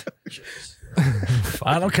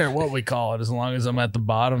 I don't care what we call it, as long as I'm at the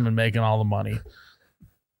bottom and making all the money.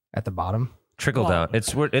 At the bottom. Trickle Well, down.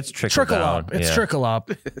 It's trickle Trickle down. up. It's Yeah. trickle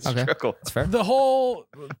up. It's Okay. trickle. That's fair. The whole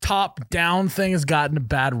top down thing has gotten a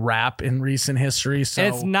bad rap in recent history. So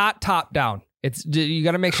And it's not top down. It's you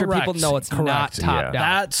got to make sure Correct. people know it's not Correct. top Yeah. down.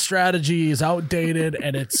 that strategy is outdated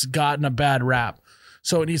and it's gotten a bad rap.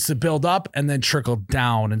 So it needs to build up and then trickle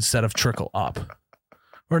down instead of trickle up.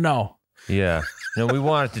 Or no, Yeah. No, we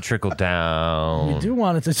want it to trickle down. we do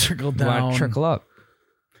want it to trickle You want down. to trickle up.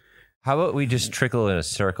 How about we just trickle in a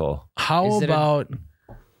circle? How Is it a- about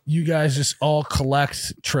you guys just all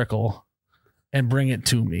collect trickle and bring it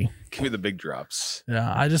to me? Give me the big drops.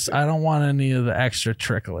 Yeah, I don't want any of the extra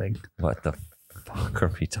trickling. What the fuck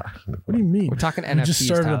are we talking about? What do you mean? We're talking We NFTs. just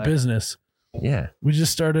started Tyler. a business. Yeah. We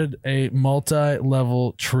just started a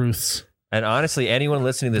multi-level truths. And honestly, anyone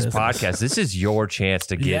listening to this Business. podcast, this is your chance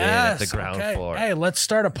to get in at the ground okay. floor. Hey, let's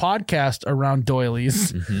start a podcast around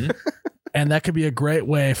doilies. Mhm. And that could be a great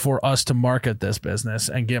way for us to market this business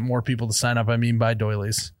and get more people to sign up. I mean, buy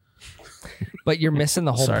doilies. But you're missing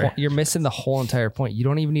the whole Sorry. point. You're missing the whole entire point. You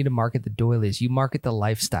don't even need to market the doilies. You market the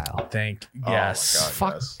lifestyle. Think Oh my yes. God.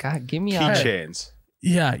 Fuck. yes. God, give me out. Keychains.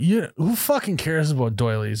 Yeah, who fucking cares about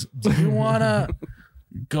doilies? Do you want to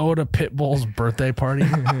go to Pitbull's birthday party?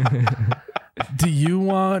 Do you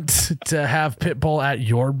want to have Pitbull at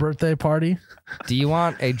your birthday party Do you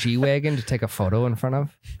want a G-Wagon to take a photo in front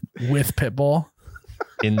of? with Pitbull?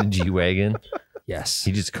 In the G-Wagon, Yes.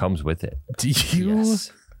 he just comes with it. Do you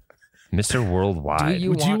Yes. Mr. Worldwide. Do you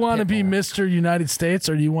would you want to be Pitbull? Mr. United States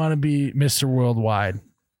or do you want to be Mr. Worldwide?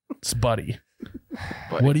 It's Buddy.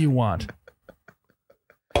 Buddy. What do you want?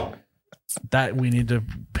 That we need to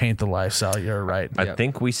paint the lifestyle. You're right. I Yep.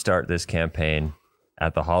 think we start this campaign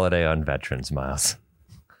at the holiday on Veterans, Miles.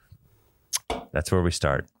 That's where we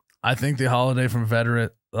start. I think the holiday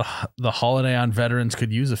the holiday on veterans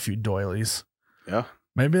could use a few doilies. Yeah.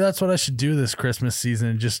 Maybe that's what I should do this Christmas season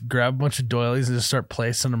and just grab a bunch of doilies and just start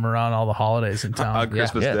placing them around all the holidays in On town.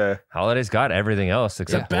 Christmas Yeah. Day. Holidays got everything else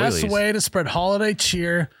except Best doilies. way to spread holiday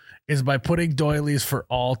cheer is by putting doilies for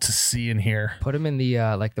all to see and hear. Put them in the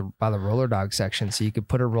by the roller dog section, so you could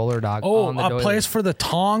put a roller dog Oh, on the a doily. place for the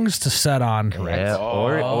tongs to set on. Yeah,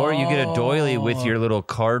 or you get a doily with your little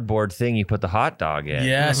cardboard thing you put the hot dog in.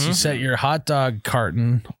 Yes, you set your hot dog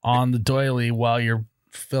carton on the doily while you're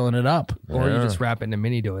filling it up. Or you Yeah. just wrap it in a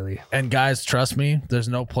mini doily. And guys, trust me, there's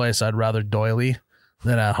no place I'd rather doily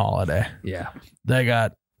than at holiday. Yeah. They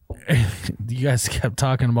got you guys kept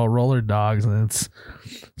talking about roller dogs and it's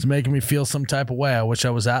making me feel some type of way. I wish I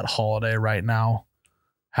was at holiday right now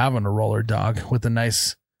having a roller dog with a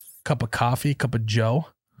nice cup of coffee, cup of Joe.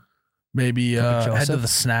 Maybe Cup of head to Joseph. the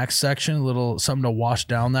snacks section, a little something to wash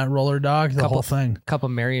down that roller dog, the Couple- whole thing. Cup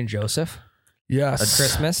of Mary and Joseph. Yes.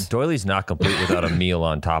 Christmas. Doily's not complete without a meal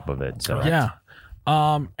on top of it. So Yeah.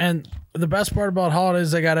 And the best part about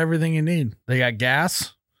holidays, they got everything you need. They got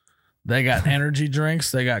gas, they got energy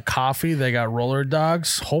drinks, they got coffee, they got roller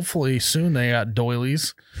dogs. Hopefully soon they got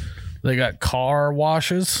doilies. They got car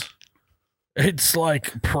washes. It's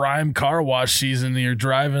like prime car wash season. You're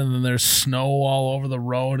driving and there's snow all over the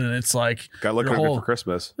road, and it's like Got looking your good for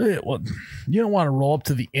Christmas. Well, you don't want to roll up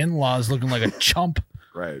to the in-laws looking like a chump.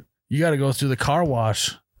 Right. You got to go through the car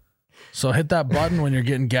wash. So hit that button when you're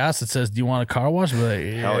getting gas that says, "Do you want a car wash?" Be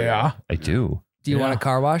like, Hell yeah. I do. Do you Yeah. want a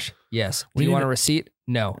car wash? Yes. We Do you need want a a- receipt?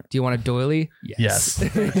 No. Do you want a doily? Yes.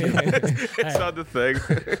 It's not the thing.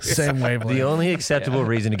 Same wavelength. The only acceptable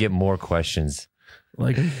reason to get more questions.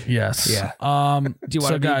 Like, yes. Yeah. Do you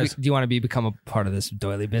want so to guys, Do you want to become a part of this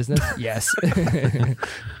doily business? Yes.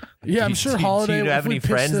 yeah, I'm Do you- sure do you- holiday. Do you if have we any pitch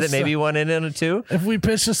friends this that maybe want in on it too? if we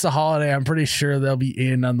pitch this a holiday, I'm pretty sure they'll be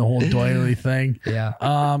in on the whole doily thing. yeah.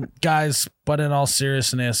 Guys, but in all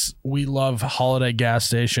seriousness, we love holiday gas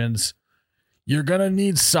stations. You're going to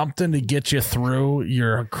need something to get you through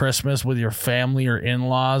your Christmas with your family or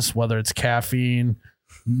in-laws, whether it's caffeine,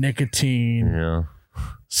 nicotine, Yeah.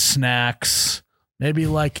 snacks. Maybe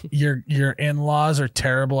like your in-laws are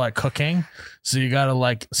terrible at cooking, so you got to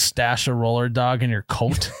like stash a roller dog in your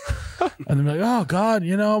coat. And they're like, "Oh God,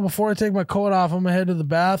 before I take my coat off, I'm gonna head to the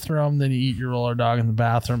bathroom." Then you eat your roller dog in the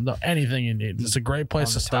bathroom. Anything you need. It's a great place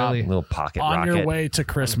On to the stop toilet. Little pocket on rocket. your way to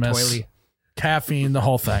Christmas. Doily. Caffeine, the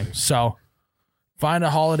whole thing. So find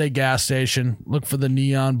a holiday gas station. Look for the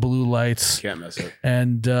neon blue lights, Can't miss it.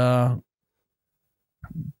 and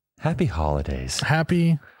Happy holidays.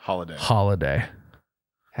 happy Holiday. holiday.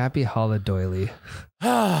 Happy holiday doily.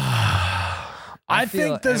 I feel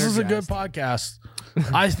think this is a good energized.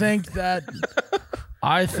 podcast.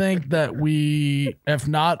 I think that we have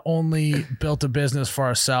not only built a business for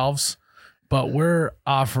ourselves, but we're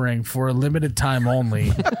offering for a limited time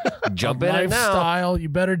only Jump a in it now. lifestyle. You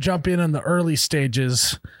better jump in the early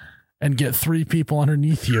stages and get 3 people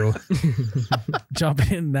underneath you.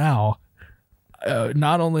 Jump in now.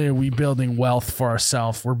 Not only are we building wealth for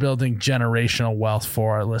ourselves, we're building generational wealth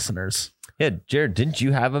for our listeners. Yeah, Jared, didn't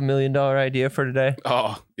you have $1 million idea for today?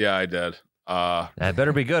 Oh, yeah, I did. That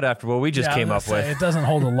better be good after what we just Yeah, came I up was gonna say, with. It doesn't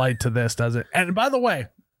hold a light to this, does it? And by the way,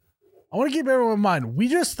 I want to keep everyone in mind, we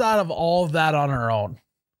just thought of all of that on our own.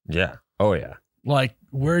 Yeah. Oh, yeah. Like,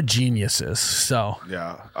 we're geniuses. So,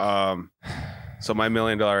 Yeah. So my $1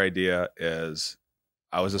 million idea is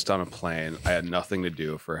I was just on a plane. I had nothing to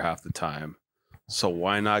do for half the time. So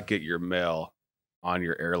why not get your mail on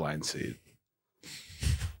your airline seat?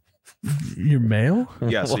 your mail?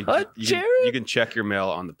 Yeah, so What, you Jared? can check your mail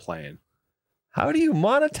on the plane. How do you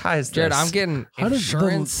monetize this? Jared, I'm getting How does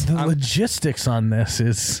insurance. the I'm- logistics on this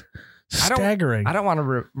is staggering. I don't want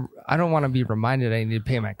to. I don't want to be reminded I need to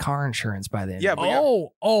pay my car insurance by the end. Yeah, of the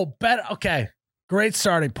but year. better. Okay. Great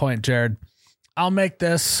starting point, Jared. I'll make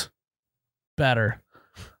this better.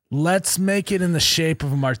 Let's make it in the shape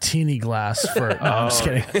of a martini glass for I'm just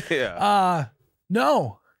kidding. Yeah.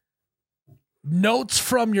 No. Notes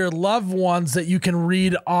from your loved ones that you can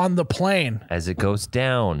read on the plane. As it goes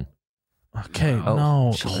down. Okay, Oh,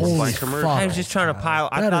 no. jeez. Holy Like fuck. commercial. I was just trying to pile.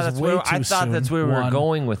 I That thought is that's way where I too thought that's soon. where we were One.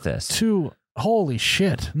 going with this. Two. Holy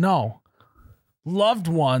shit. No. Loved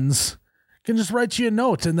ones can just write you a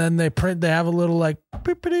note and then they have a little like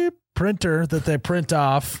beep-a-deep printer that they print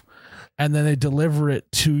off and then they deliver it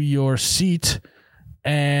to your seat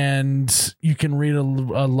and you can read a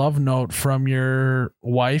love note from your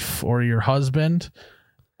wife or your husband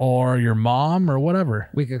or your mom or whatever.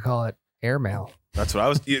 We could call it airmail. That's what I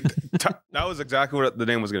was. That was exactly what the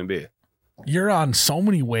name was going to be. You're on so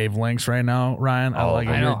many wavelengths right now, Ryan. I Oh, like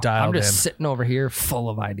it. I You're know. I'm dialed just in. sitting over here full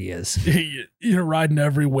of ideas. You're riding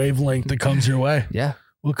every wavelength that comes your way. Yeah.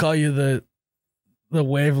 We'll call you the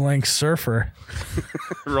wavelength surfer.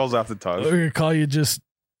 Rolls off the tongue. We're gonna call you just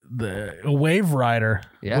the wave rider,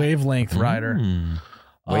 Yeah. wavelength rider,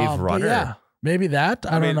 Wave but runner. Yeah, maybe that.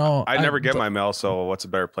 I don't know. I never get my mail, so what's a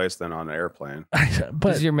better place than on an airplane? But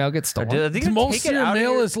Does your mail get stolen? Are they gonna most take of it your out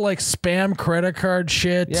mail your- is like spam credit card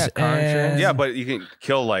shit. Yeah, car and- insurance. Yeah, but you can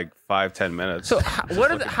kill like 5-10 minutes. So how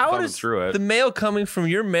thumbing does through it. the mail coming from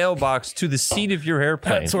your mailbox to the seat of your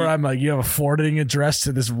airplane? That's where I'm like, you have a forwarding address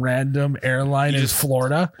to this random airline You in just-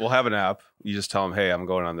 Florida. We'll have an app. You just tell them, hey, I'm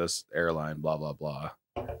going on this airline, blah, blah, blah.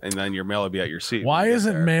 And then your mail will be at your seat. Why when you get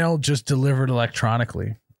isn't there. mail just delivered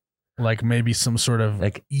electronically? Like maybe some sort of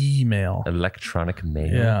Like email. electronic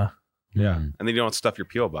mail. Yeah. Yeah. Hmm. And then you don't stuff your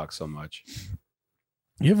P.O. box so much.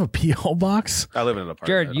 You have a P.O. box? I live in an apartment.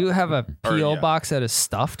 Jared, you have a Or, P.O. yeah. box that is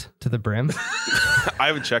stuffed to the brim. I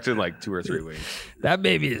haven't checked in like 2 or 3 weeks. That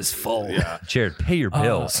baby is full. Yeah. Jared, pay your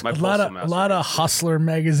bills. My A full lot semester. of Hustler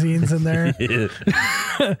magazines in there.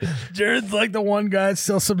 Jared's like the one guy that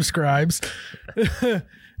still subscribes.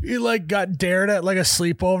 He like got dared at like a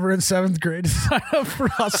sleepover in 7th grade to sign up for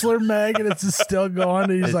Hustler Mag, and it's just still going.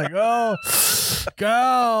 And he's like, "Oh,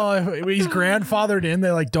 go!" He's grandfathered in. They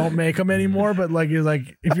like don't make them anymore, but like he's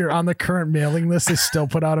like, if you're on the current mailing list, they still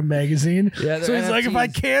put out a magazine. Yeah, so he's like, if I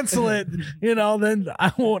NFTs. cancel it, then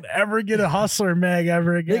I won't ever get a Hustler Mag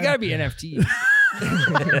ever again. They gotta be NFT.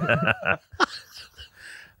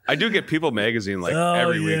 I do get People magazine like Oh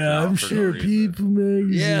every week. yeah, now I'm for no sure reason. People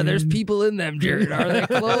Magazine. Yeah, there's people in them, Jared. Are they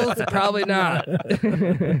clothed? Probably not.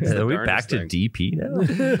 Are we back darndest to thing. DP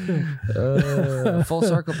now? Full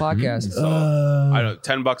circle podcast. I don't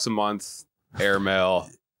know, $10 a month, airmail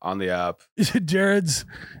on the app. Jared's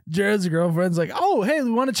girlfriend's like, "Oh, hey, we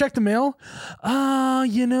want to check the mail?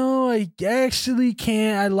 I actually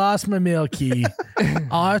can't. I lost my mail key.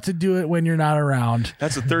 I'll have to do it when you're not around."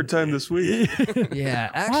 That's the 3rd time this week. Yeah,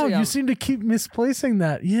 Wow, actually, you seem to keep misplacing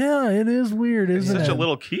that. Yeah, it is weird, isn't Such it? a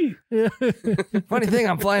little key. funny thing,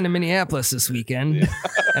 I'm flying to Minneapolis this weekend,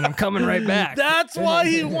 and I'm coming right back. That's why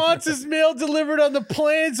he wants his mail delivered on the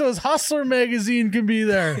plane so his Hustler magazine can be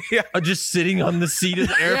there. Just sitting on the seat of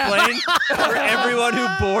the airplane for everyone who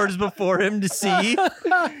boards before him to see.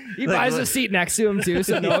 He buys a seat next to him too,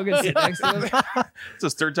 so no one can sit next to him. It's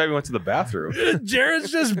his 3rd time he went to the bathroom.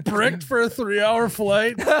 Jared's just bricked for a 3-hour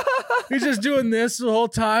flight. He's just doing this the whole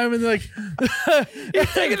time, and like,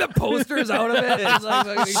 He's taking the posters out of it. It's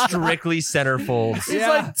like, Strictly centerfolds. he's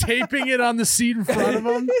like taping it on the seat in front of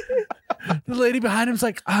him. The lady behind him's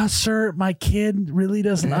like, "Sir, my kid really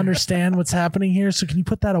doesn't understand what's happening here, so can you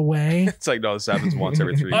put that away?" It's like, no, this happens once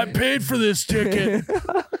every 3 I years. paid for this ticket,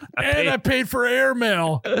 and I paid for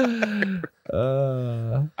airmail. I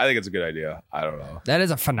think it's a good idea. I don't know. that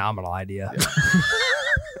is a phenomenal idea.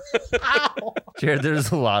 Jared,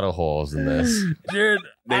 there's a lot of holes in this. Jared,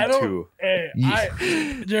 I Name don't. 2.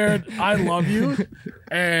 Hey, Jared, I love you,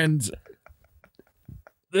 and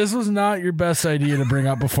this was not your best idea to bring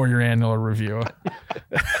up before your annual review.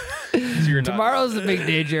 Tomorrow's the big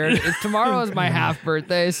day, Jared. Tomorrow is my half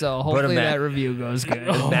birthday, so hopefully ima- that review goes good.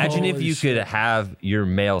 Imagine if Holy you could have your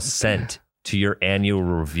mail sent to your annual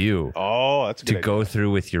review Oh, that's a to good go through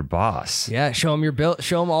with your boss. Yeah, show him your bill.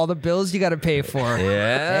 Show him all the bills you got to pay for.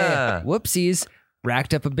 Yeah. Hey, whoopsies.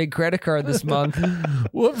 Racked up a big credit card this month.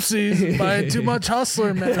 Whoopsies, buying too much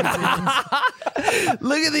Hustler magazines.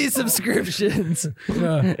 Look at these subscriptions.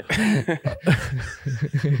 Yeah.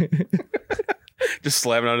 Just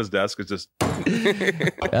slamming on his desk. It's just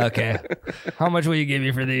Okay. How much will you give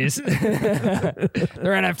me for these? They're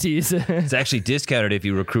NFTs. It's actually discounted if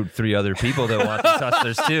you recruit 3 other people that want these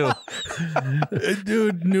hustlers too.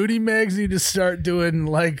 Dude, Nudie Mags need to start doing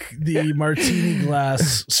like the martini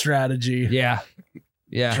glass strategy. Yeah.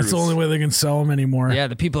 Yeah. That's the only way they can sell them anymore. Yeah,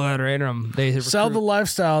 the people that are in them, they Sell the recruit-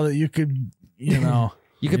 lifestyle that you could, you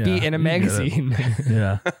could be Yeah, in a you get it. magazine.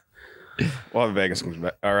 Yeah. we'll have a Vegas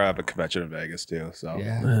or have a convention in Vegas too. So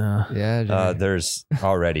Yeah. Yeah. Yeah. There's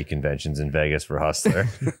already conventions in Vegas for Hustler.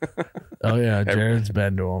 Oh yeah, Jared's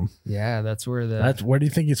been to them. Yeah, that's where the That's where do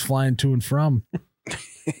you think he's flying to and from?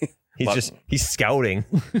 He's scouting.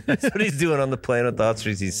 That's what he's doing on the plane with the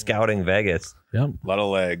hustlers. He's scouting Vegas. Yep. a lot of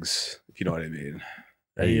legs, if you know what I mean.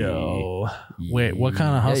 Yo. Wait, what kind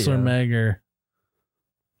of Yeah, Hustler yeah. mag are?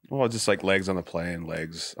 Well, just like legs on the plane,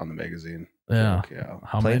 legs on the magazine. Yeah. Like, yeah.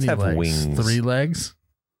 How Planes many have legs? wings. 3 legs?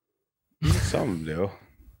 Some of them do.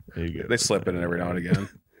 There you go. They slip in it every now and again.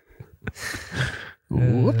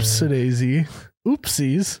 Whoops, daisy.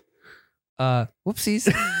 Oopsies. whoopsies.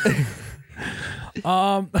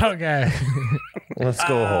 Okay. Let's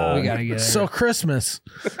go home. We gotta get it. So Christmas.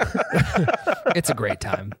 It's a great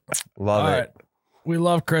time. Love All it. right. We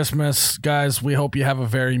love Christmas, guys. We hope you have a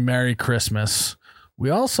very Merry Christmas. We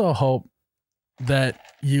also hope that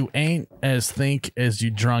you ain't as think as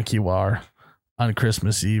you drunk you are on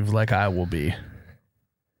Christmas Eve like I will be.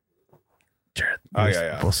 Jared, Oh, you're yeah,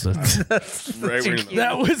 yeah. supposed to- Right when you're-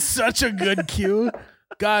 That was such a good cue.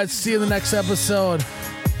 Guys, see you in the next episode.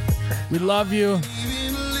 We love you.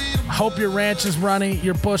 Hope your ranch is running.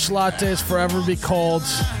 Your bush lattes forever be cold.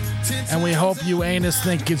 And we hope you ain't as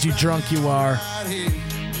think as you drunk you are.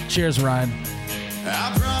 Cheers, Ryan.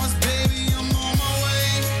 I promise, baby, I'm on my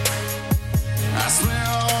way. I swear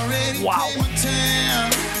I already Wow. paid my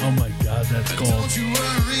tab. Oh my God, that's cold. Don't you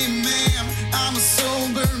worry, ma'am. I'm a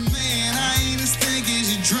sober man. I ain't as thick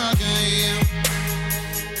as you drunk I am.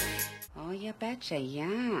 Oh, you betcha,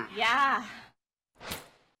 yeah. Yeah.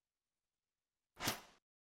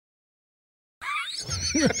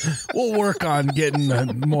 We'll work on getting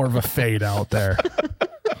more of a fade out there.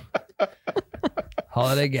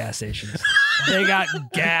 Holiday gas stations. They got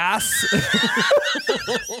gas.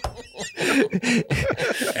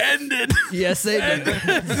 Ended. Yes, they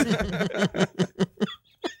did.